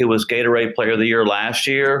 I think he was Gatorade Player of the Year last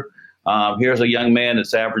year. Here's a young man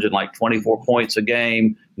that's averaging like 24 points a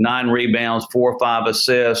game, 9 rebounds, 4 or 5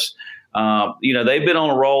 assists. They've been on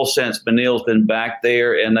a roll since McNeil's been back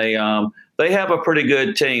there, and they have a pretty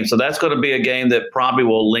good team. So that's going to be a game that probably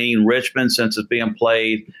will lean Richmond since it's being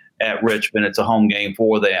played at Richmond. It's a home game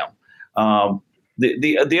for them.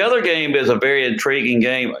 The other game is a very intriguing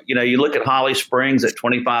game. You look at Holly Springs at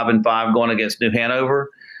 25-5 going against New Hanover.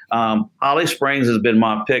 Holly Springs has been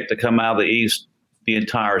my pick to come out of the East the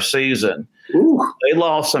entire season. Ooh. They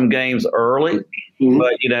lost some games early,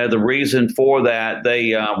 but the reason for that,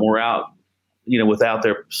 they were out, without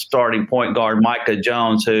their starting point guard, Micah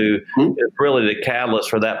Jones, who is really the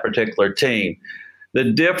catalyst for that particular team. The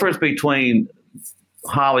difference between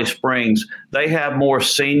Holly Springs, they have more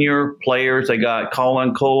senior players. They got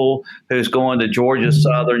Colin Cole, who's going to Georgia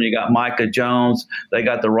Southern. You got Micah Jones. They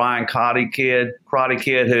got the Ryan Crotty kid,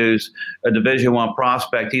 who's a Division I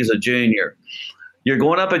prospect. He's a junior. You're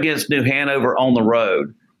going up against New Hanover on the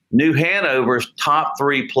road. New Hanover's top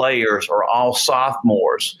 3 players are all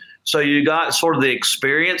sophomores. So you got sort of the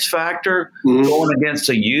experience factor going against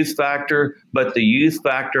the youth factor, but the youth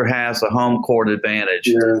factor has a home court advantage.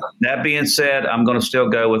 Yeah. That being said, I'm going to still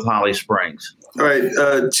go with Holly Springs. All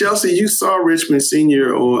right, Chelsea, you saw Richmond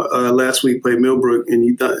Senior last week play Millbrook,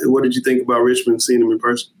 and what did you think about Richmond seeing them in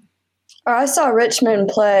person? I saw Richmond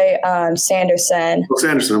play Sanderson. Oh,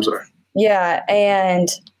 Sanderson, I'm sorry. Yeah, and,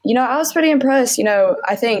 I was pretty impressed.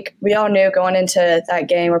 I think we all knew going into that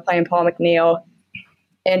game we're playing Paul McNeil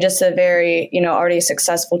and just a very, already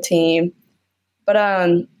successful team. But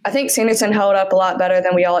I think Sanderson held up a lot better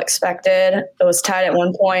than we all expected. It was tied at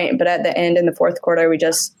one point, but at the end in the fourth quarter, we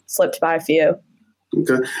just slipped by a few.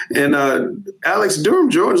 Okay. And Alex, Durham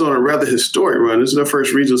Jordan's on a rather historic run. This is their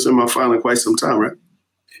first regional semifinal in quite some time, right?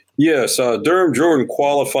 Yes, Durham Jordan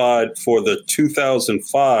qualified for the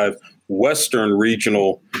 2005 Western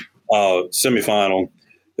Regional semifinal.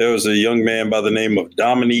 There was a young man by the name of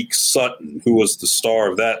Dominique Sutton, who was the star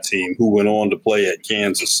of that team, who went on to play at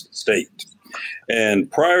Kansas State. And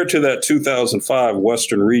prior to that 2005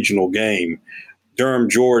 Western Regional game, Durham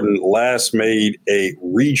Jordan last made a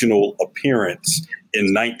regional appearance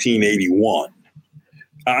in 1981.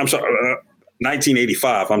 I'm sorry,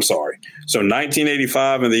 1985. I'm sorry. So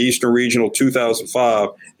 1985 in the Eastern Regional, 2005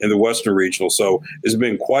 in the Western Regional. So it's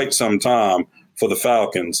been quite some time for the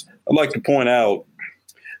Falcons. I'd like to point out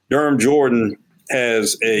Durham Jordan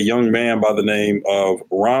has a young man by the name of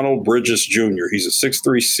Ronald Bridges Jr. He's a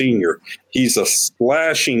 6'3" senior. He's a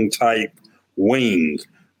slashing type wing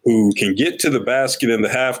who can get to the basket in the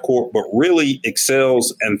half court, but really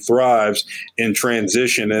excels and thrives in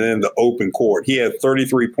transition and in the open court. He had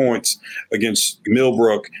 33 points against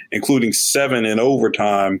Millbrook, including 7 in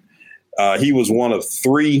overtime. He was one of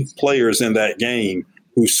 3 players in that game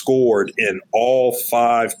who scored in all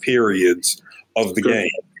 5 periods of the game.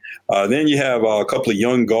 Then you have a couple of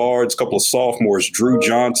young guards, a couple of sophomores, Drew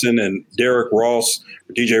Johnson and Derek Ross,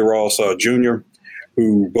 DJ Ross Jr.,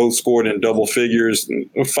 who both scored in double figures.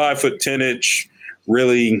 5'10",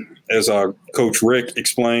 really, as our Coach Rick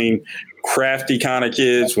explained, crafty kind of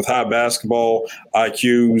kids with high basketball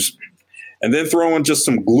IQs. And then throw in just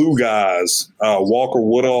some glue guys. Walker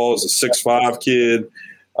Woodall is a 6'5" kid.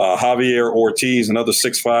 Javier Ortiz, another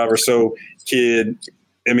 6'5" or so kid.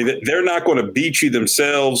 I mean, they're not going to beat you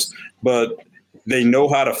themselves, but they know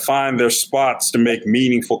how to find their spots to make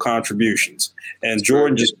meaningful contributions. And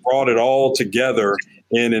Jordan just brought it all together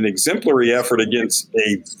in an exemplary effort against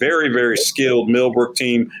a very, very skilled Millbrook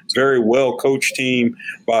team, very well-coached team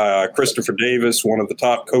by Christopher Davis, one of the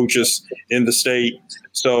top coaches in the state.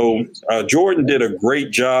 So Jordan did a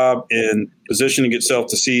great job in positioning itself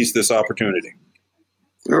to seize this opportunity.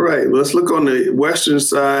 All right, let's look on the Western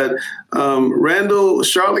side. Randall,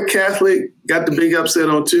 Charlotte Catholic got the big upset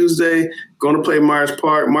on Tuesday, going to play Myers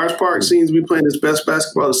Park. Myers Park seems to be playing its best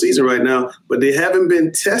basketball of the season right now, but they haven't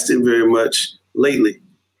been tested very much lately.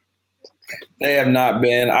 They have not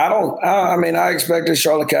been. I expected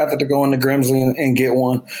Charlotte Catholic to go into Grimsley and get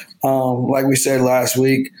one. Like we said last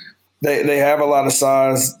week, they have a lot of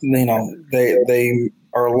size. You know, they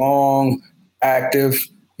are long, active.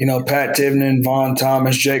 You know, Pat Tivnan, Vaughn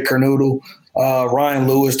Thomas, Jake Kernoodle, Ryan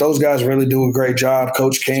Lewis, those guys really do a great job.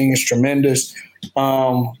 Coach King is tremendous.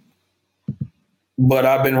 But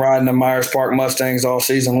I've been riding the Myers Park Mustangs all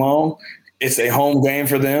season long. It's a home game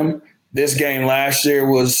for them. This game last year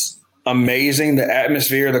was amazing. The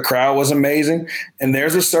atmosphere, the crowd was amazing. And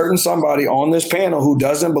there's a certain somebody on this panel who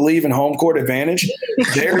doesn't believe in home court advantage.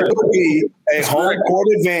 There will be a home court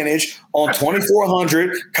advantage on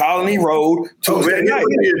 2400 Colony Road Tuesday night.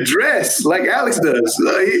 Your dress like Alex does.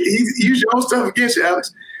 He use your own stuff against you,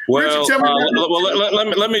 Alex. Well,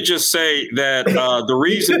 let me just say that the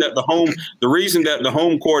reason that the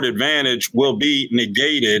home court advantage will be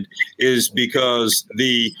negated is because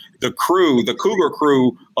the Cougar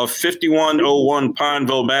crew of 5101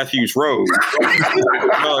 Pineville Matthews Road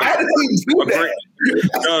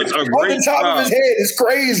does a great job. On the top of his head is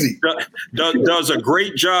crazy. Does a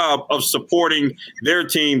great job of supporting their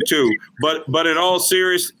team too. But in all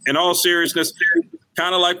seriousness,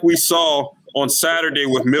 kind of like we saw on Saturday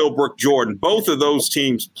with Millbrook Jordan, both of those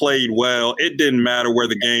teams played well. It didn't matter where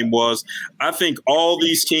the game was. I think all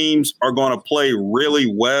these teams are going to play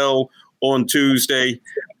really well on Tuesday.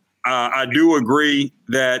 I do agree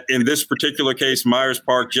that in this particular case, Myers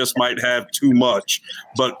Park just might have too much.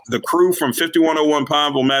 But the crew from 5101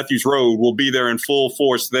 Pineville Matthews Road will be there in full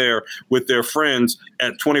force there with their friends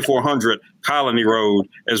at 2400 Colony Road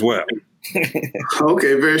as well.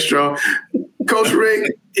 Okay, very strong. Coach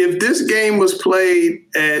Rick, if this game was played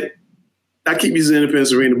at, I keep using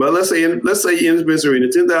Independence Arena, but let's say Independence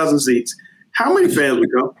Arena, 10,000 seats, how many fans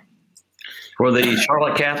would come? For the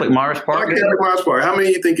Charlotte Catholic Myers Park? Myers Park. How many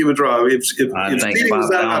do you think it would draw? I think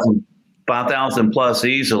 5,000 plus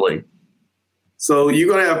easily. So you're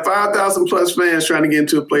going to have 5,000 plus fans trying to get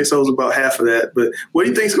into a place that holds about half of that. But what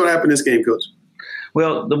do you think is going to happen in this game, Coach?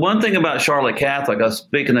 Well, the one thing about Charlotte Catholic, I was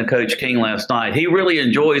speaking to Coach King last night, he really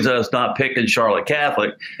enjoys us not picking Charlotte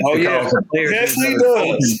Catholic. Oh, yeah. Yes, he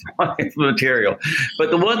does. Material. But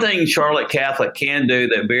the one thing Charlotte Catholic can do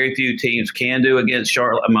that very few teams can do against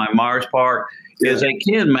Myers Park is they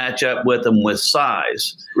can match up with them with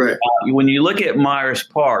size. Right. When you look at Myers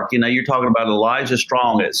Park, you're talking about Elijah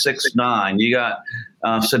Strong at 6'9". You got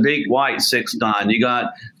Sadiq White 6'9". You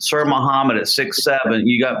got Sir Muhammad at 6'7".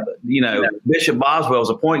 You got Bishop Boswell's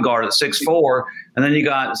a point guard at 6'4", and then you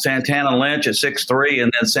got Santana Lynch at 6'3",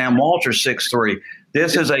 and then Sam Walters 6'3".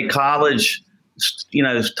 This is a college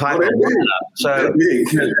type of lineup. So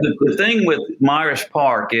the thing with Myers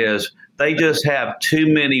Park is they just have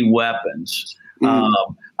too many weapons.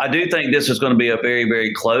 I do think this is going to be a very,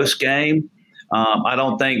 very close game. I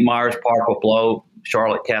don't think Myers Park will blow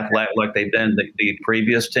Charlotte Catholic like they've done the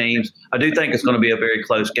previous teams. I do think it's going to be a very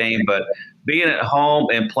close game, but being at home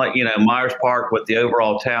and play, Myers Park with the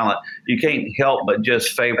overall talent, you can't help but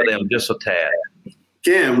just favor them just a tad.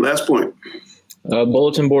 Cam, last point.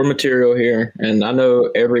 Bulletin board material here, and I know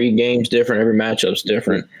every game's different, every matchup's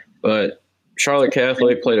different, but Charlotte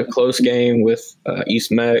Catholic played a close game with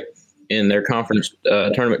East Meck in their conference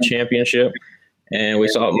tournament championship, and we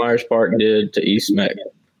saw what Myers Park did to East Meck.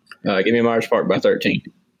 Give me Myers Park by 13.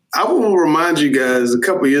 I will remind you guys, a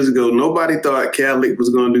couple of years ago, nobody thought Catholic was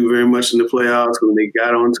going to do very much in the playoffs. When they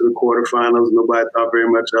got on to the quarterfinals, nobody thought very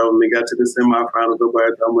much of them. They got to the semifinals,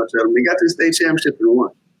 nobody thought much of them. They got to the state championship and won.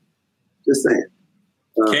 Just saying.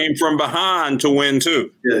 Came from behind to win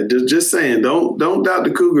too. Yeah, just saying. Don't doubt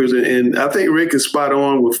the Cougars. And I think Rick is spot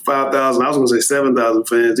on with 5,000. I was going to say 7,000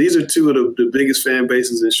 fans. These are two of the biggest fan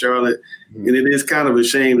bases in Charlotte. Mm-hmm. And it is kind of a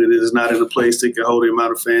shame that it is not in a place that can hold the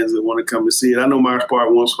amount of fans that want to come and see it. I know Myers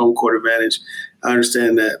Park wants home court advantage. I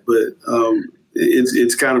understand that. But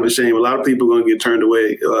it's kind of a shame. A lot of people are going to get turned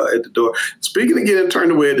away at the door. Speaking of getting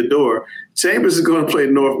turned away at the door, Chambers is going to play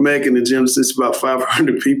North Meck in the gym. It's about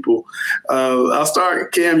 500 people. I'll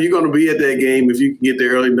start, Cam, you're going to be at that game if you can get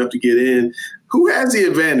there early enough to get in. Who has the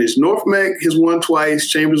advantage? North Meck has won twice.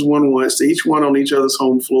 Chambers won once. They each won on each other's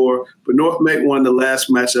home floor. But North Meck won the last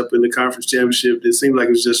matchup in the conference championship. It seemed like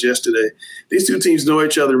it was just yesterday. These two teams know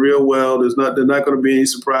each other real well. They're not going to be any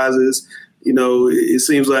surprises. It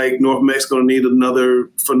seems like North Meck's going to need another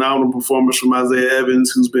phenomenal performance from Isaiah Evans,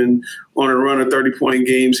 who's been on a run of 30-point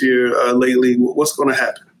games here lately. What's going to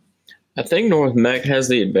happen? I think North Meck has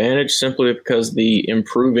the advantage simply because the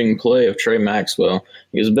improving play of Trey Maxwell.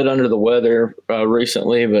 He was a bit under the weather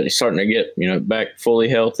recently, but he's starting to get back fully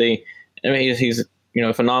healthy. I mean, he's a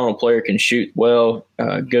phenomenal player, can shoot well,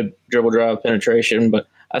 good dribble drive penetration. But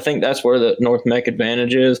I think that's where the North Meck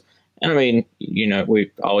advantage is. And I mean,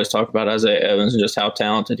 we always talk about Isaiah Evans and just how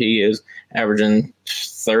talented he is, averaging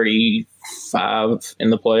 35 in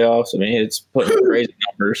the playoffs. I mean, it's putting crazy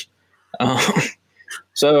numbers.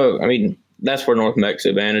 So, I mean, that's where North Meck's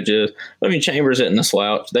advantage is. I mean, Chambers isn't a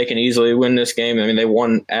slouch. They can easily win this game. I mean, they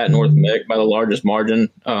won at North Meck by the largest margin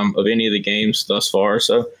of any of the games thus far.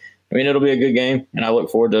 So, I mean, it'll be a good game, and I look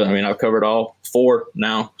forward to it. I mean, I've covered all 4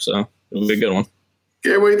 now, so it'll be a good one.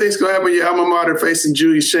 Gary, what do you think's going to happen with your alma mater facing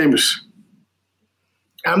Julius Chambers?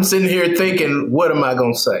 I'm sitting here thinking, what am I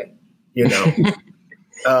going to say?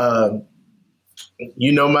 My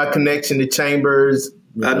connection to Chambers.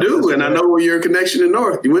 I do, and I know where your connection to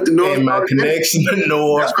North. You went to North. And my connection to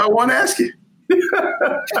North. That's what I want to ask you.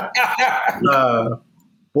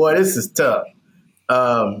 Boy, this is tough.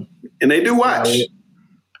 And they do watch.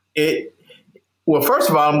 Well, first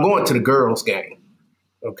of all, I'm going to the girls' game.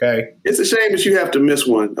 Okay, it's a shame that you have to miss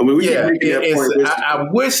one. I mean, we keep making that point. I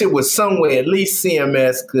wish it was some way at least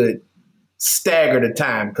CMS could stagger the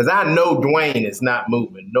time, because I know Dwayne is not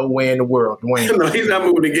moving. No way in the world, Dwayne. No, he's not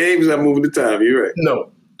moving the game. He's not moving the time. You're right.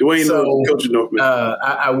 No, Dwayne knows coach of North Meck.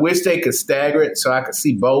 I wish they could stagger it so I could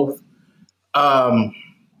see both. All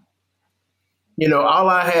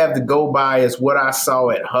I have to go by is what I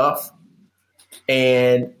saw at Huff,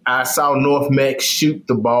 and I saw North Meck shoot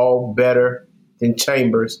the ball better than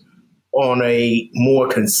Chambers on a more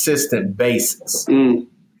consistent basis. One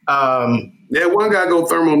guy go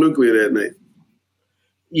thermonuclear that night.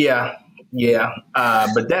 Yeah.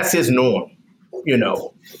 But that's his norm,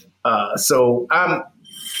 So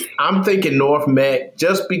I'm thinking North Meck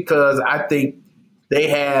just because I think they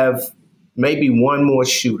have maybe one more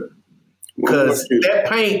shooter, because that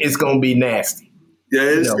paint is going to be nasty. Yeah,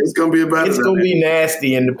 it's going to be about. It's going to be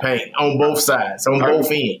nasty in the paint on both sides, on both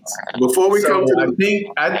ends. Before we come to,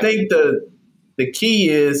 I think the key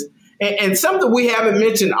is, and something we haven't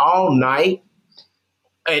mentioned all night,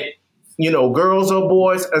 girls or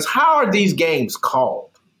boys, is how are these games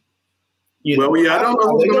called? I don't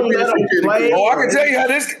know who's going to let them play. Oh, I can tell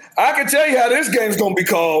you how this game's going to be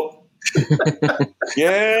called.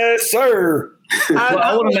 Yes, sir.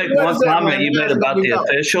 I want to make one comment you made about the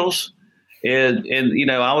officials. And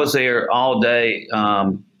I was there all day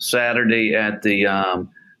Saturday at the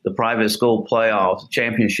private school playoff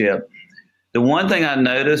championship. The one thing I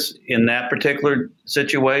noticed in that particular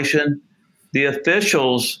situation, the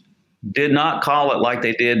officials did not call it like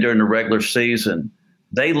they did during the regular season.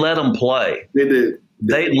 They let them play. They did.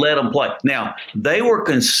 They let them play. Now, they were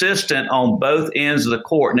consistent on both ends of the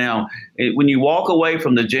court. Now, when you walk away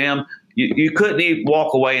from the gym, you couldn't even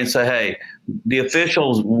walk away and say, hey, the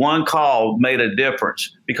officials, one call made a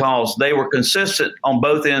difference, because they were consistent on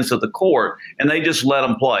both ends of the court, and they just let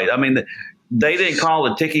them play. I mean, they didn't call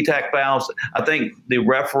the ticky-tack fouls. I think the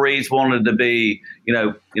referees wanted to be,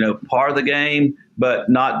 part of the game, but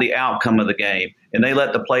not the outcome of the game. And they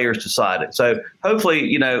let the players decide it. So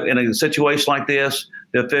hopefully, in a situation like this,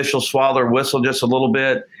 the officials swallow their whistle just a little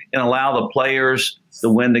bit and allow the players to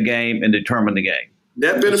win the game and determine the game.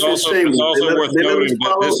 That benefits It's also worth noting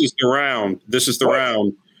that this is the round. This is the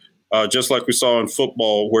round, just like we saw in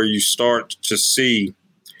football, where you start to see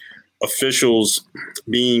officials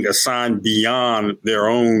being assigned beyond their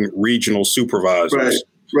own regional supervisors.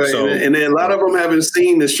 Right. So, and then a lot of them haven't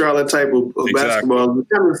seen the Charlotte type of basketball. It's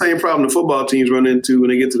kind of the same problem the football teams run into when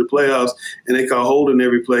they get to the playoffs, and they call holding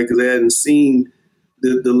every play because they hadn't seen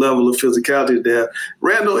the level of physicality they have.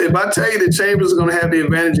 Randall, if I tell you that Chambers is going to have the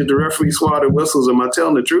advantage if the referee swallow their whistles, am I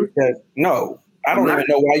telling the truth? No. I don't even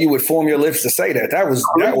know why you would form your lips to say that. That was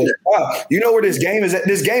wow. You know where this game is at?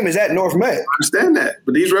 This game is at North Met. I understand that,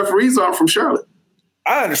 but these referees aren't from Charlotte.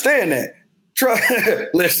 I understand that.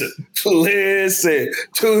 Listen.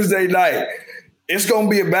 Tuesday night, it's going to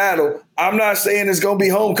be a battle. I'm not saying it's going to be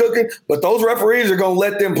home cooking, but those referees are going to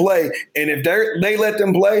let them play. And if they let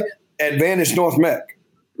them play, advantage North Met.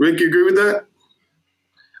 Rick, you agree with that?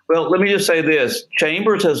 Well, let me just say this.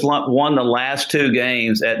 Chambers has won the last 2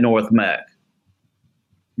 games at North Met.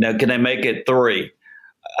 Now, can they make it 3?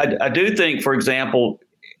 I do think, for example,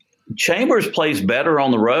 Chambers plays better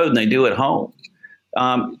on the road than they do at home.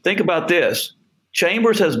 Think about this.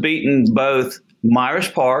 Chambers has beaten both Myers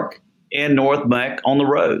Park and North Met on the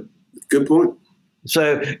road. Good point.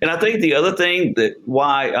 So, and I think the other thing that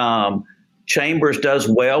why Chambers does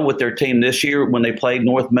well with their team this year when they played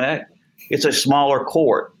North Met, it's a smaller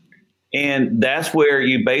court. And that's where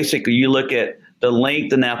you look at the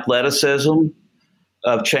length and athleticism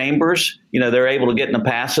of Chambers. They're able to get in the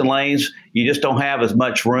passing lanes. You just don't have as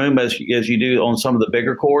much room as you do on some of the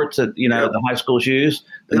bigger courts that, the high schools use,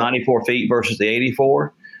 the 94 feet versus the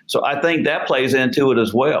 84. So I think that plays into it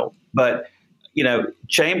as well. But,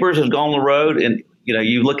 Chambers has gone on the road, and,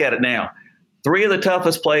 you look at it now. 3 of the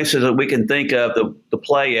toughest places that we can think of to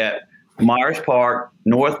play at: Myers Park,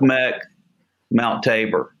 North Met, Mount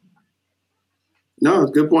Tabor. No,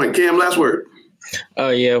 good point. Cam, last word.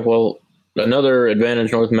 Yeah, well, another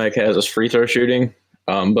advantage North Met has is free throw shooting.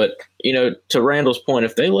 But, to Randall's point,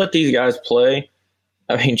 if they let these guys play,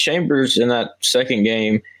 Chambers in that second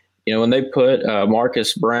game, when they put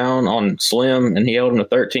Marcus Brown on Slim and he held him to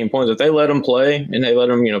 13 points, if they let him play and they let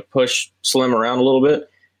him, push Slim around a little bit,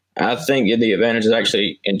 I think the advantage is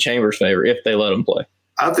actually in Chambers' favor if they let him play.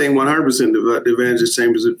 I think 100% the advantage is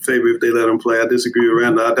Chambers' favor if they let him play. I disagree with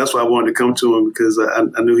Randall. That's why I wanted to come to him, because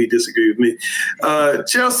I knew he disagreed with me.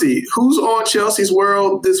 Chelsea, who's on Chelsea's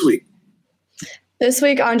World this week? This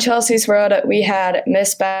week on Chelsea's World, we had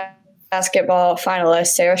Miss Basketball finalist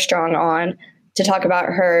Sarah Strong on to talk about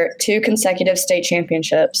her 2 consecutive state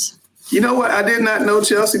championships. You know what? I did not know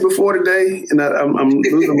Chelsea before today, and I'm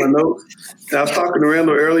losing my notes. I was talking to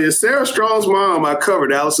Randall earlier. Sarah Strong's mom, I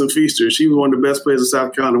covered, Allison Feaster. She was one of the best players in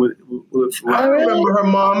South Carolina. I remember her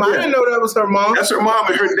mom. I didn't know that was her mom. That's her mom.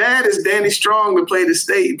 And her dad is Danny Strong, that played at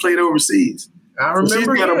State, played overseas. I remember. So she's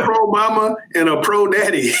got a pro mama and a pro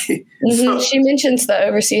daddy. So, she mentions the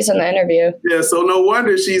overseas in the interview. Yeah, so no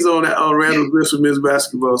wonder she's on Randall's list with Miss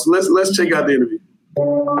Basketball. So let's check out the interview.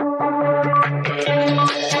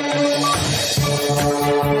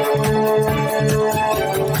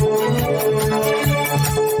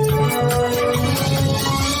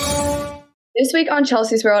 This week on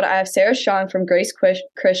Chelsea's World, I have Sarah Strong from Grace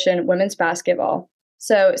Christian Women's Basketball.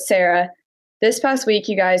 So, Sarah, this past week,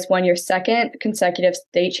 you guys won your 2nd consecutive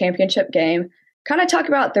state championship game. Kind of talk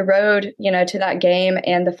about the road, to that game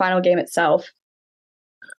and the final game itself.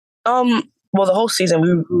 Well, the whole season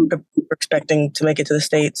we were expecting to make it to the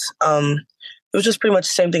States. It was just pretty much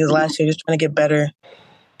the same thing as last year, just trying to get better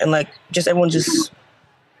and just everyone just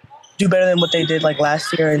do better than what they did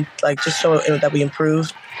last year, and just show that we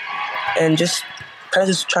improved, and just kind of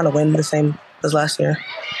just trying to win the same as last year.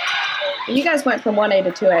 You guys went from 1A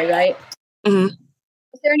to 2A, right? Mm-hmm.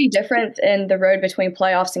 Is there any difference in the road between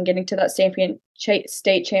playoffs and getting to that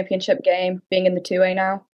state championship game being in the 2A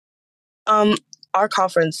now? Our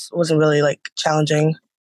conference wasn't really challenging,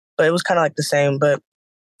 but it was kind of the same. But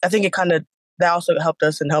I think that also helped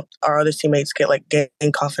us and helped our other teammates gain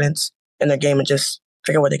confidence in their game and just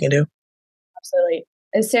figure out what they can do. Absolutely.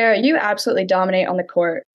 And Sarah, you absolutely dominate on the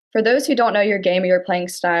court. For those who don't know your game or your playing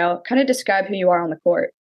style, kind of describe who you are on the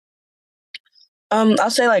court. I'll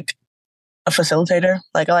say like a facilitator.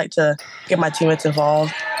 Like I like to get my teammates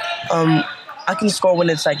involved. I can score when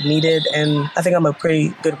it's like needed, and I think I'm a pretty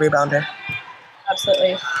good rebounder.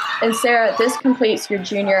 Absolutely. And Sarah, this completes your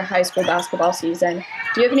junior high school basketball season.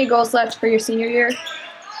 Do you have any goals left for your senior year?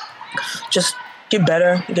 Just get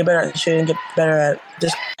better at shooting, get better at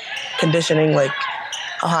just conditioning, like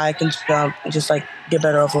how high I can jump, and just like get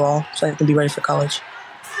better overall so I can be ready for college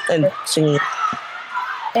and senior year.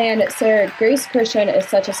 And Sarah, Grace Christian is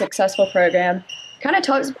such a successful program. Kind of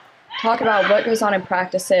talk about what goes on in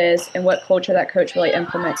practices and what culture that coach really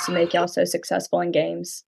implements to make y'all so successful in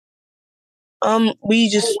games. We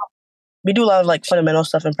do a lot of like fundamental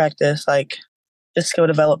stuff in practice, like just skill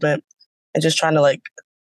development and just trying to like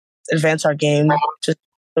advance our game just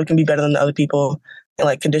so we can be better than the other people, and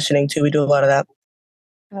like conditioning too. We do a lot of that.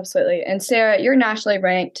 Absolutely. And Sarah, you're nationally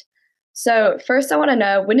ranked. So first I want to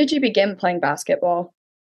know, when did you begin playing basketball?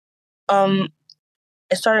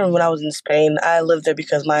 It started when I was in Spain. I lived there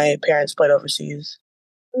because my parents played overseas.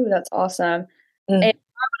 Ooh, that's awesome. And I want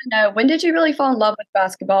to know, when did you really fall in love with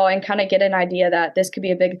basketball and kind of get an idea that this could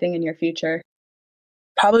be a big thing in your future?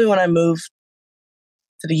 Probably when I moved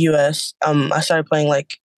to the U.S. I started playing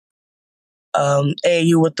like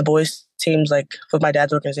AAU with the boys teams, like with my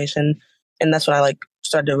dad's organization, and that's when I like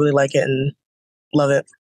started to really like it and love it.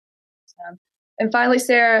 And finally,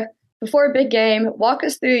 Sarah, before a big game, walk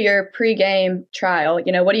us through your pre-game trial.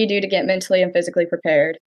 You know, what do you do to get mentally and physically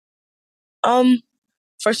prepared?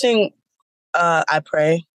 First thing, I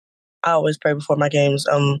pray. I always pray before my games.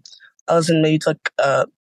 I listen maybe to like a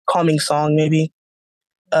calming song, maybe.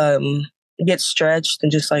 Get stretched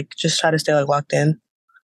and just try to stay like locked in.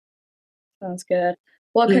 Sounds good.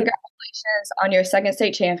 Well, congratulations on your second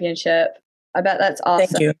state championship. I bet that's awesome.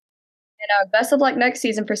 Thank you. And best of luck next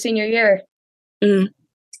season for senior year.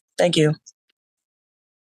 Thank you.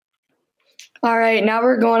 All right, now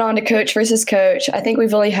we're going on to coach versus coach. I think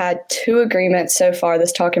we've only had 2 agreements so far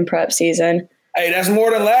this talking prep season. Hey, that's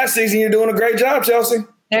more than last season. You're doing a great job, Chelsea.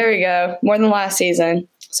 There we go. More than last season.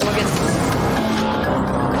 So we'll get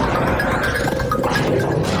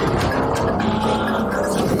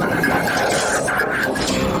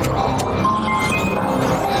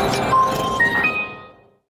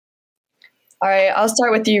All right, I'll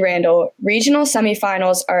start with you, Randall. Regional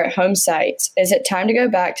semifinals are at home sites. Is it time to go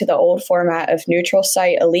back to the old format of neutral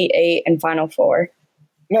site, Elite 8, and Final 4?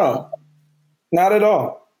 No, not at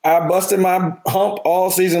all. I busted my hump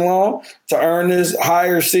all season long to earn this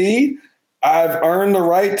higher seed. I've earned the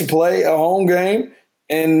right to play a home game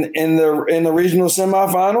in the regional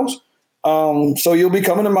semifinals. So you'll be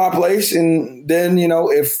coming to my place, and then, you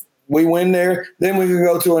know, if we win there, then we can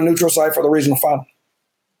go to a neutral site for the regional final.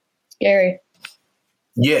 Gary.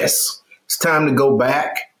 Yes, it's time to go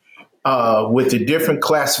back with the different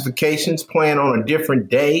classifications, playing on a different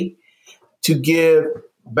day to give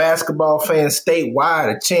basketball fans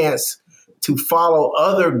statewide a chance to follow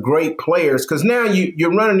other great players. Because now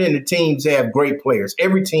you're running into teams that have great players.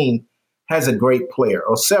 Every team has a great player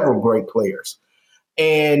or several great players.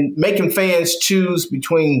 And making fans choose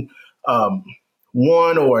between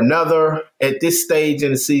one or another at this stage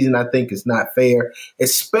in the season, I think is not fair,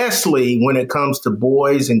 especially when it comes to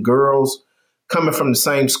boys and girls coming from the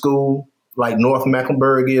same school, like North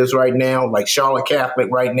Mecklenburg is right now, like Charlotte Catholic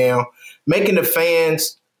right now. Making the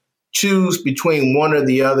fans choose between one or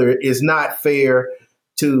the other is not fair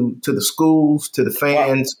to the schools, to the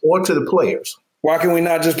fans, or to the players. Why can we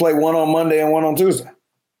not just play one on Monday and one on Tuesday?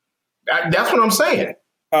 That's what I'm saying.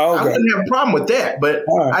 Oh, okay. I wouldn't have a problem with that, but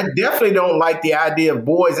I definitely don't like the idea of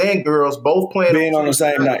boys and girls both playing being on the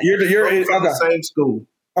same night. You're from the same school.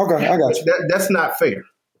 Okay, I got you. That's not fair.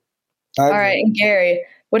 All right, and Gary,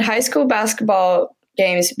 would high school basketball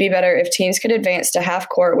games be better if teams could advance to half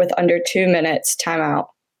court with under 2 minutes timeout?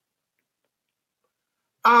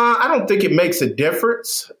 I don't think it makes a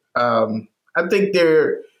difference. I think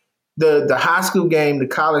the high school game, the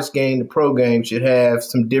college game, the pro game should have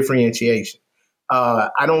some differentiation.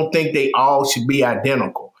 I don't think they all should be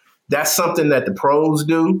identical. That's something that the pros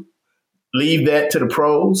do. Leave that to the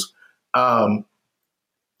pros. I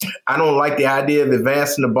don't like the idea of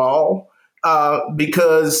advancing the ball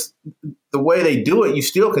because the way they do it, you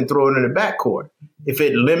still can throw it in the backcourt. If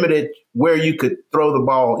it limited where you could throw the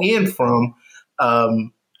ball in from,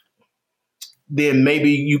 then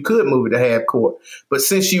maybe you could move it to half court. But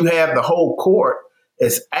since you have the whole court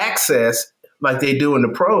as access like they do in the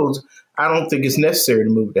pros, I don't think it's necessary to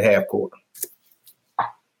move to half court.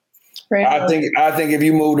 I think if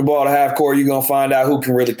you move the ball to half court, you're gonna find out who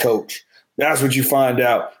can really coach. That's what you find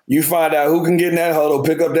out. You find out who can get in that huddle,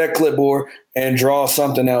 pick up that clipboard, and draw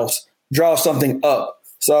something else, draw something up.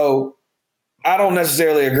 So I don't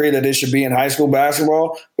necessarily agree that it should be in high school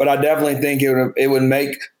basketball, but I definitely think it would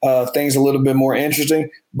make things a little bit more interesting.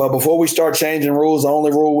 But before we start changing rules, the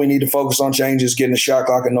only rule we need to focus on changing is getting the shot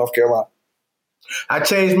clock in North Carolina. I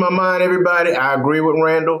changed my mind, everybody. I agree with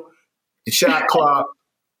Randall. The shot clock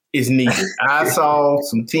is needed. I saw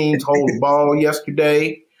some teams hold the ball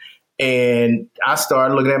yesterday, and I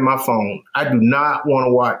started looking at my phone. I do not want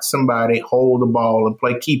to watch somebody hold the ball and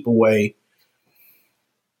play keep away.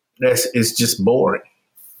 It's just boring.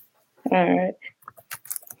 All right.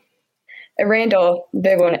 Randall,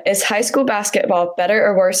 big one. Is high school basketball better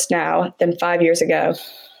or worse now than 5 years ago?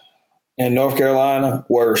 In North Carolina,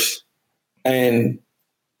 worse. And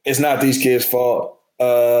it's not these kids' fault.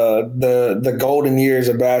 The golden years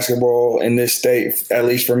of basketball in this state, at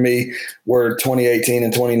least for me, were 2018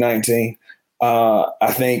 and 2019.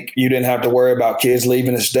 I think you didn't have to worry about kids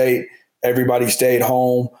leaving the state. Everybody stayed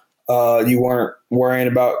home. You weren't worrying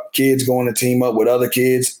about kids going to team up with other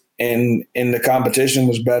kids, and the competition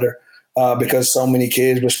was better because so many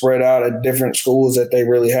kids were spread out at different schools that they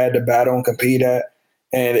really had to battle and compete at.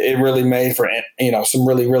 And it really made for, some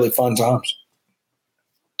really, really fun times.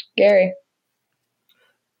 Gary.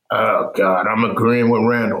 Oh, God, I'm agreeing with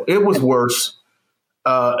Randall. It was worse.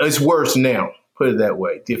 It's worse now, put it that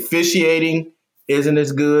way. The officiating isn't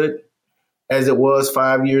as good as it was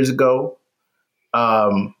 5 years ago.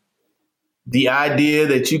 The idea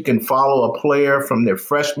that you can follow a player from their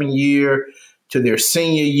freshman year to their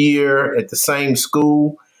senior year at the same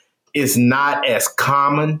school is not as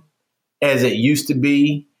common as it used to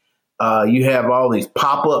be. You have all these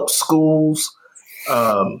pop-up schools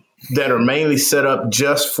that are mainly set up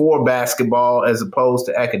just for basketball as opposed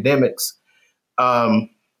to academics. I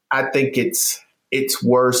think it's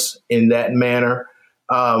worse in that manner.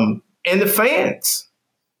 And the fans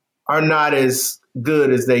are not as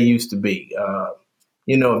good as they used to be.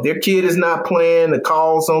 If their kid is not playing, the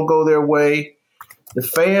calls don't go their way, the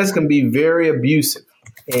fans can be very abusive.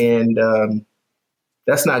 And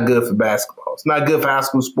that's not good for basketball. It's not good for high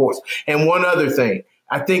school sports. And one other thing,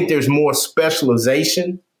 I think there's more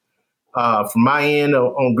specialization from my end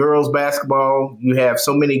on girls basketball. You have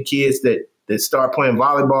so many kids that start playing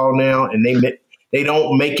volleyball now, and they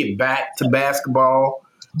don't make it back to basketball.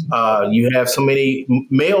 You have so many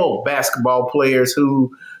male basketball players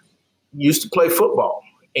who used to play football,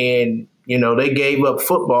 and they gave up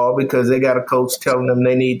football because they got a coach telling them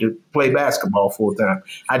they need to play basketball full time.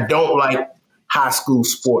 I don't like high school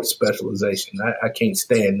sports specialization. I can't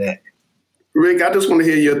stand that. Rick, I just want to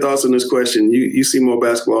hear your thoughts on this question. You see more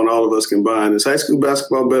basketball than all of us combined. Is high school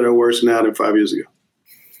basketball better or worse now than 5 years ago?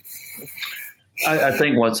 I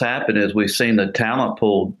think what's happened is we've seen the talent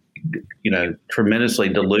pool, tremendously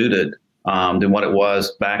diluted than what it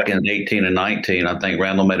was back in 18 and 19. I think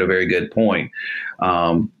Randall made a very good point.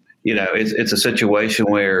 It's a situation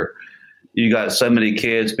where you got so many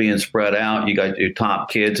kids being spread out. You got your top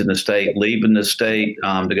kids in the state leaving the state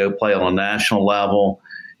to go play on a national level.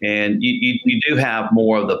 And you do have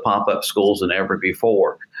more of the pop-up schools than ever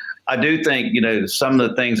before. I do think, some of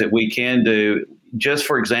the things that we can do, just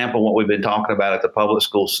for example, what we've been talking about at the public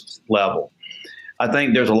schools level. I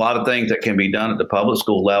think there's a lot of things that can be done at the public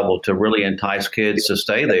school level to really entice kids to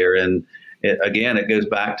stay there. And it goes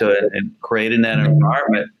back to it and creating that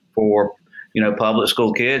environment for, public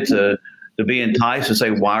school kids to be enticed and say,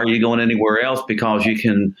 why are you going anywhere else? Because you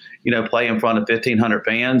can, play in front of 1,500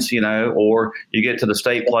 fans, or you get to the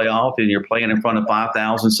state playoff and you're playing in front of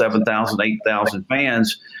 5,000, 7,000, 8,000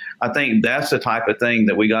 fans. I think that's the type of thing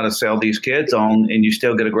that we got to sell these kids on, and you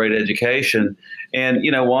still get a great education. And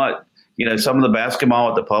you know what? Some of the basketball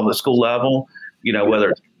at the public school level,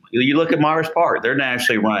 whether you look at Myers Park, they're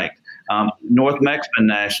nationally ranked. North Meck's been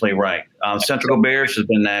nationally ranked. Central Bears has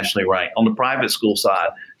been nationally ranked. On the private school side,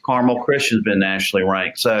 Carmel Christian's been nationally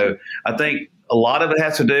ranked. So I think a lot of it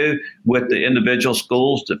has to do with the individual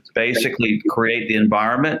schools to basically create the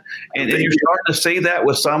environment. And you're starting to see that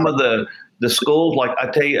with some of the schools. Like I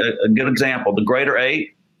tell you a good example, the Greater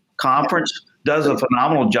 8 Conference does a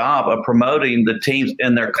phenomenal job of promoting the teams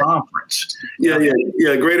in their conference. Yeah.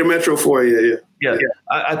 Greater Metro 4, Yeah.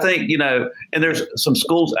 I think, and there's some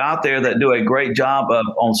schools out there that do a great job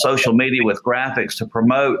on social media with graphics to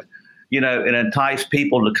promote, and entice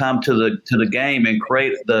people to come to the game and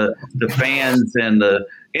create the fans and the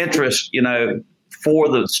interest, for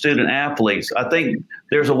the student athletes. I think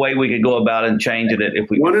there's a way we could go about and changing it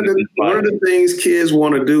if we. One of the things kids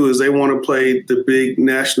want to do is they want to play the big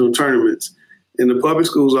national tournaments. And the public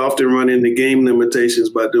schools often run into game limitations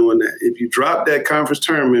by doing that. If you drop that conference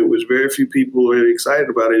tournament, which very few people are excited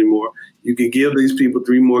about anymore, you could give these people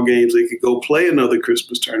 3 more games. They could go play another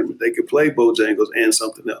Christmas tournament. They could play Bojangles and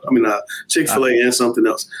something else. Chick-fil-A and something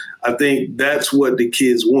else. I think that's what the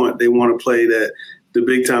kids want. They want to play the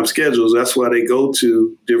big time schedules. That's why they go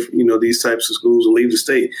to different, these types of schools and leave the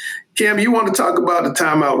state. Cam, you want to talk about the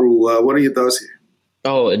timeout rule? What are your thoughts here?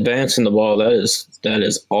 Oh, advancing the ball, that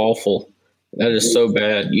is awful. That is so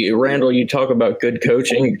bad. Randall, you talk about good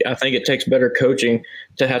coaching. I think it takes better coaching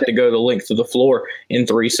to have to go the length of the floor in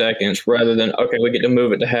 3 seconds rather than, okay, we get to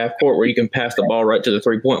move it to half court where you can pass the ball right to the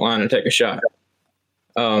 3-point line and take a shot.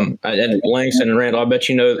 And Langston and Randall, I bet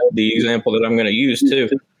you know the example that I'm going to use too.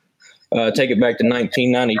 Take it back to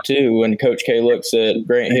 1992 when Coach K looks at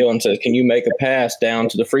Grant Hill and says, can you make a pass down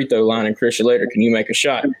to the free throw line? And Christian Laettner, can you make a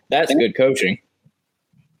shot? That's good coaching.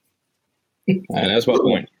 And that's my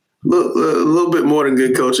point. A little bit more than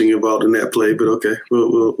good coaching involved in that play, but okay,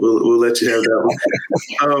 we'll let you have that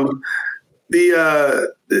one.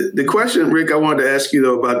 The question, Rick, I wanted to ask you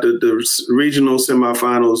though about the regional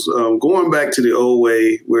semifinals. Going back to the old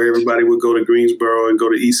way where everybody would go to Greensboro and go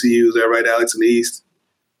to ECU, is that right, Alex, in the East?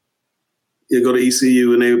 You go to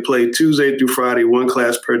ECU and they would play Tuesday through Friday, 1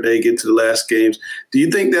 class per day, get to the last games. Do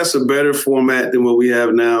you think that's a better format than what we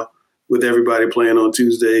have now with everybody playing on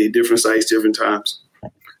Tuesday, different sites, different times?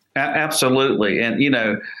 Absolutely. And,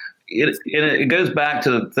 it goes back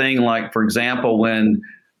to the thing like, for example, when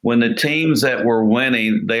the teams that were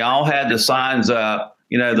winning, they all had the signs up,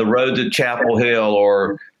 the road to Chapel Hill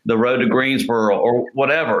or the road to Greensboro or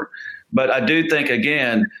whatever. But I do think,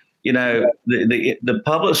 again, the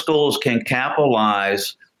public schools can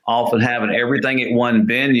capitalize off of having everything at one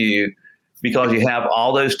venue because you have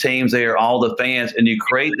all those teams there, all the fans, and you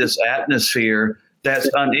create this atmosphere that's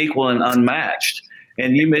unequal and unmatched.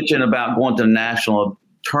 And you mentioned about going to national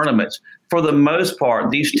tournaments. For the most part,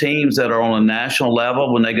 these teams that are on a national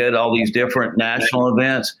level, when they go to all these different national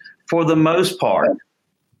events, for the most part,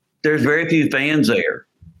 there's very few fans there.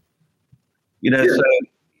 So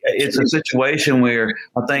it's a situation where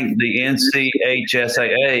I think the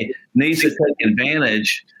NCHSAA needs to take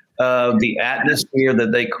advantage of the atmosphere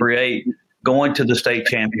that they create going to the state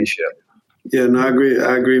championship. Yeah, no, I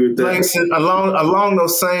agree with that. Langston, along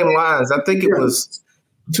those same lines, I think it was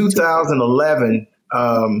 2011.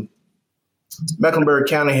 Mecklenburg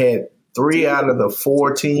County had 3 out of the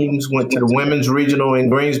 4 teams went to the women's regional in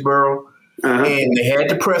Greensboro, and they had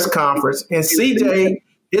the press conference. And CJ,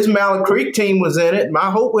 his Mallard Creek team was in it. My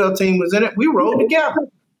Hopewell team was in it. We rode together,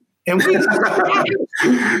 and we, and then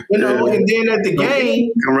at the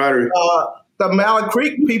game, camaraderie. The Mallard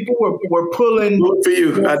Creek people were pulling for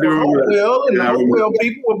you. I do remember Hopewell, and the Hopewell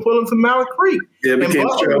people were pulling for Mallard Creek. Yeah, and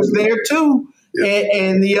Butler was there too. Yeah.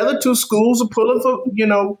 And the other 2 schools are pulling for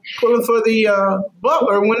the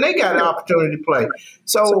Butler when they got an opportunity to play.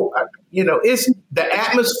 So it's the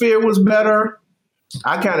atmosphere was better.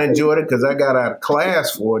 I kind of enjoyed it because I got out of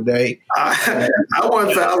class for a day. I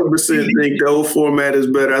 1,000% think the old format is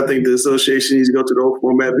better. I think the association needs to go to the old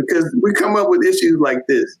format because we come up with issues like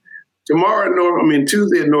this.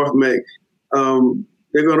 Tuesday at North Meck,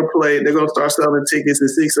 they're going to start selling tickets at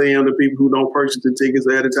 6 a.m. to people who don't purchase the tickets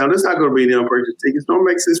ahead of time. There's not going to be any unpurchased tickets. North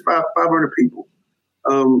Meck is 500 people.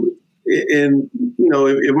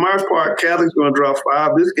 If Myers Park Catholic's going to draw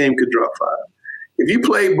 5, this game could draw 5. If you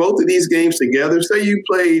play both of these games together, say you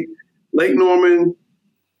played Lake Norman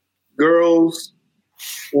girls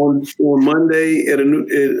on Monday at a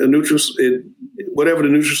neutral, whatever the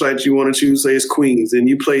neutral site you want to choose, say it's Queens, and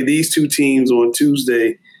you play these 2 teams on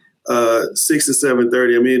Tuesday, 6 to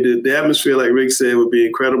 7:30. I mean, the atmosphere, like Rick said, would be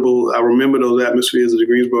incredible. I remember those atmospheres of the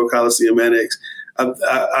Greensboro Coliseum Annex.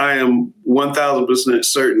 I am 1,000%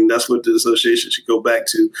 certain that's what the association should go back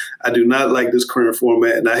to. I do not like this current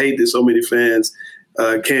format, and I hate that so many fans,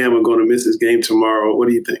 Cam, are going to miss this game tomorrow. What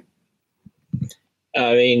do you think?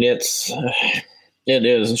 I mean, it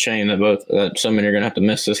is a shame that so many are going to have to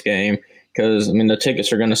miss this game because, the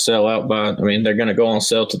tickets are going to sell out they're going to go on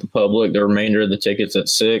sale to the public. The remainder of the tickets at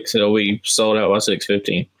 6, it'll be sold out by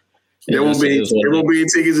 6:15. There won't be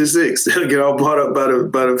tickets at 6. They'll get all bought up by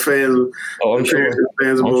the fans. I'm sure.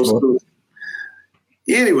 Fans of both schools.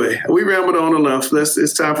 Anyway, we rambled on enough.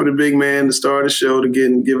 It's time for the big man to start the show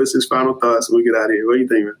to give us his final thoughts and we get out of here. What do you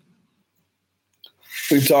think, man?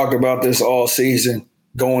 We've talked about this all season,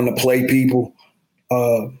 going to play people,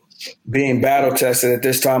 being battle tested at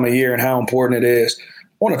this time of year and how important it is. I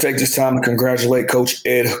want to take this time to congratulate Coach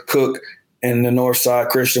Ed Cook and the Northside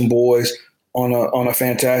Christian boys on a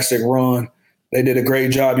fantastic run. They did a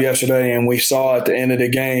great job yesterday, and we saw at the end of the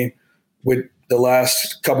game with the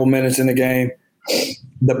last couple minutes in the game,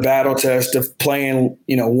 the battle test of playing,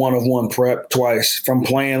 one-of-one prep twice, from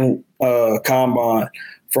playing Combine,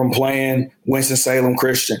 from playing Winston-Salem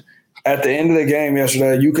Christian. At the end of the game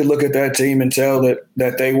yesterday, you could look at that team and tell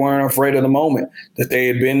that they weren't afraid of the moment, that they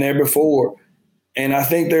had been there before. And I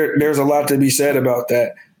think there's a lot to be said about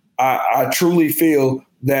that. I truly feel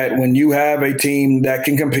that when you have a team that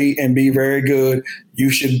can compete and be very good, you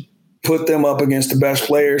should put them up against the best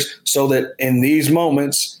players so that in these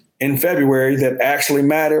moments in February that actually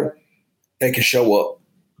matter, they can show up.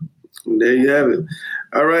 There you have it.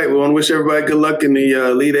 All right. We want to wish everybody good luck in the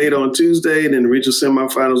Elite Eight on Tuesday and then the regional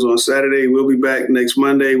semifinals on Saturday. We'll be back next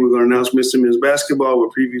Monday. We're going to announce Mr. and Ms. Basketball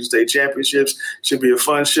with preview state championships. Should be a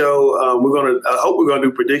fun show. I hope we're going to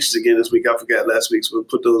do predictions again this week. I forgot last week, so we'll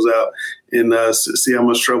put those out and see how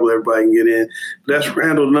much trouble everybody can get in. But that's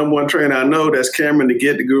Randall, the number one trainer I know. That's Cameron, the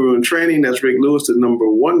Get the Guru in Training. That's Rick Lewis, the number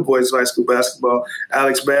one voice of high school basketball.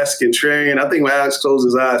 Alex Bass, contrarian. I think when Alex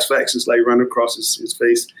closes his eyes, facts just like run across his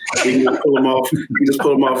face. He can just pull them off.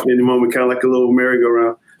 Pull them off at any moment, kind of like a little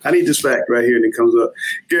merry-go-round. I need this fact right here, and it comes up.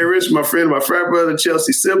 Gary Rich, my friend, my frat brother,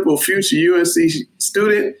 Chelsea Simple, future UNC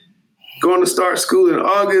student, going to start school in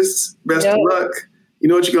August. Best of luck. You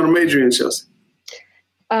know what you're going to major in, Chelsea?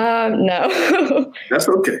 No. That's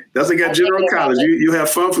okay. That's like at General College. You have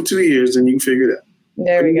fun for 2 years, and you can figure it out.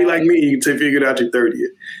 There we go. Like me, you can figure it out your third year.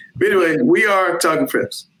 But anyway, we are Talking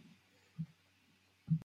Preps.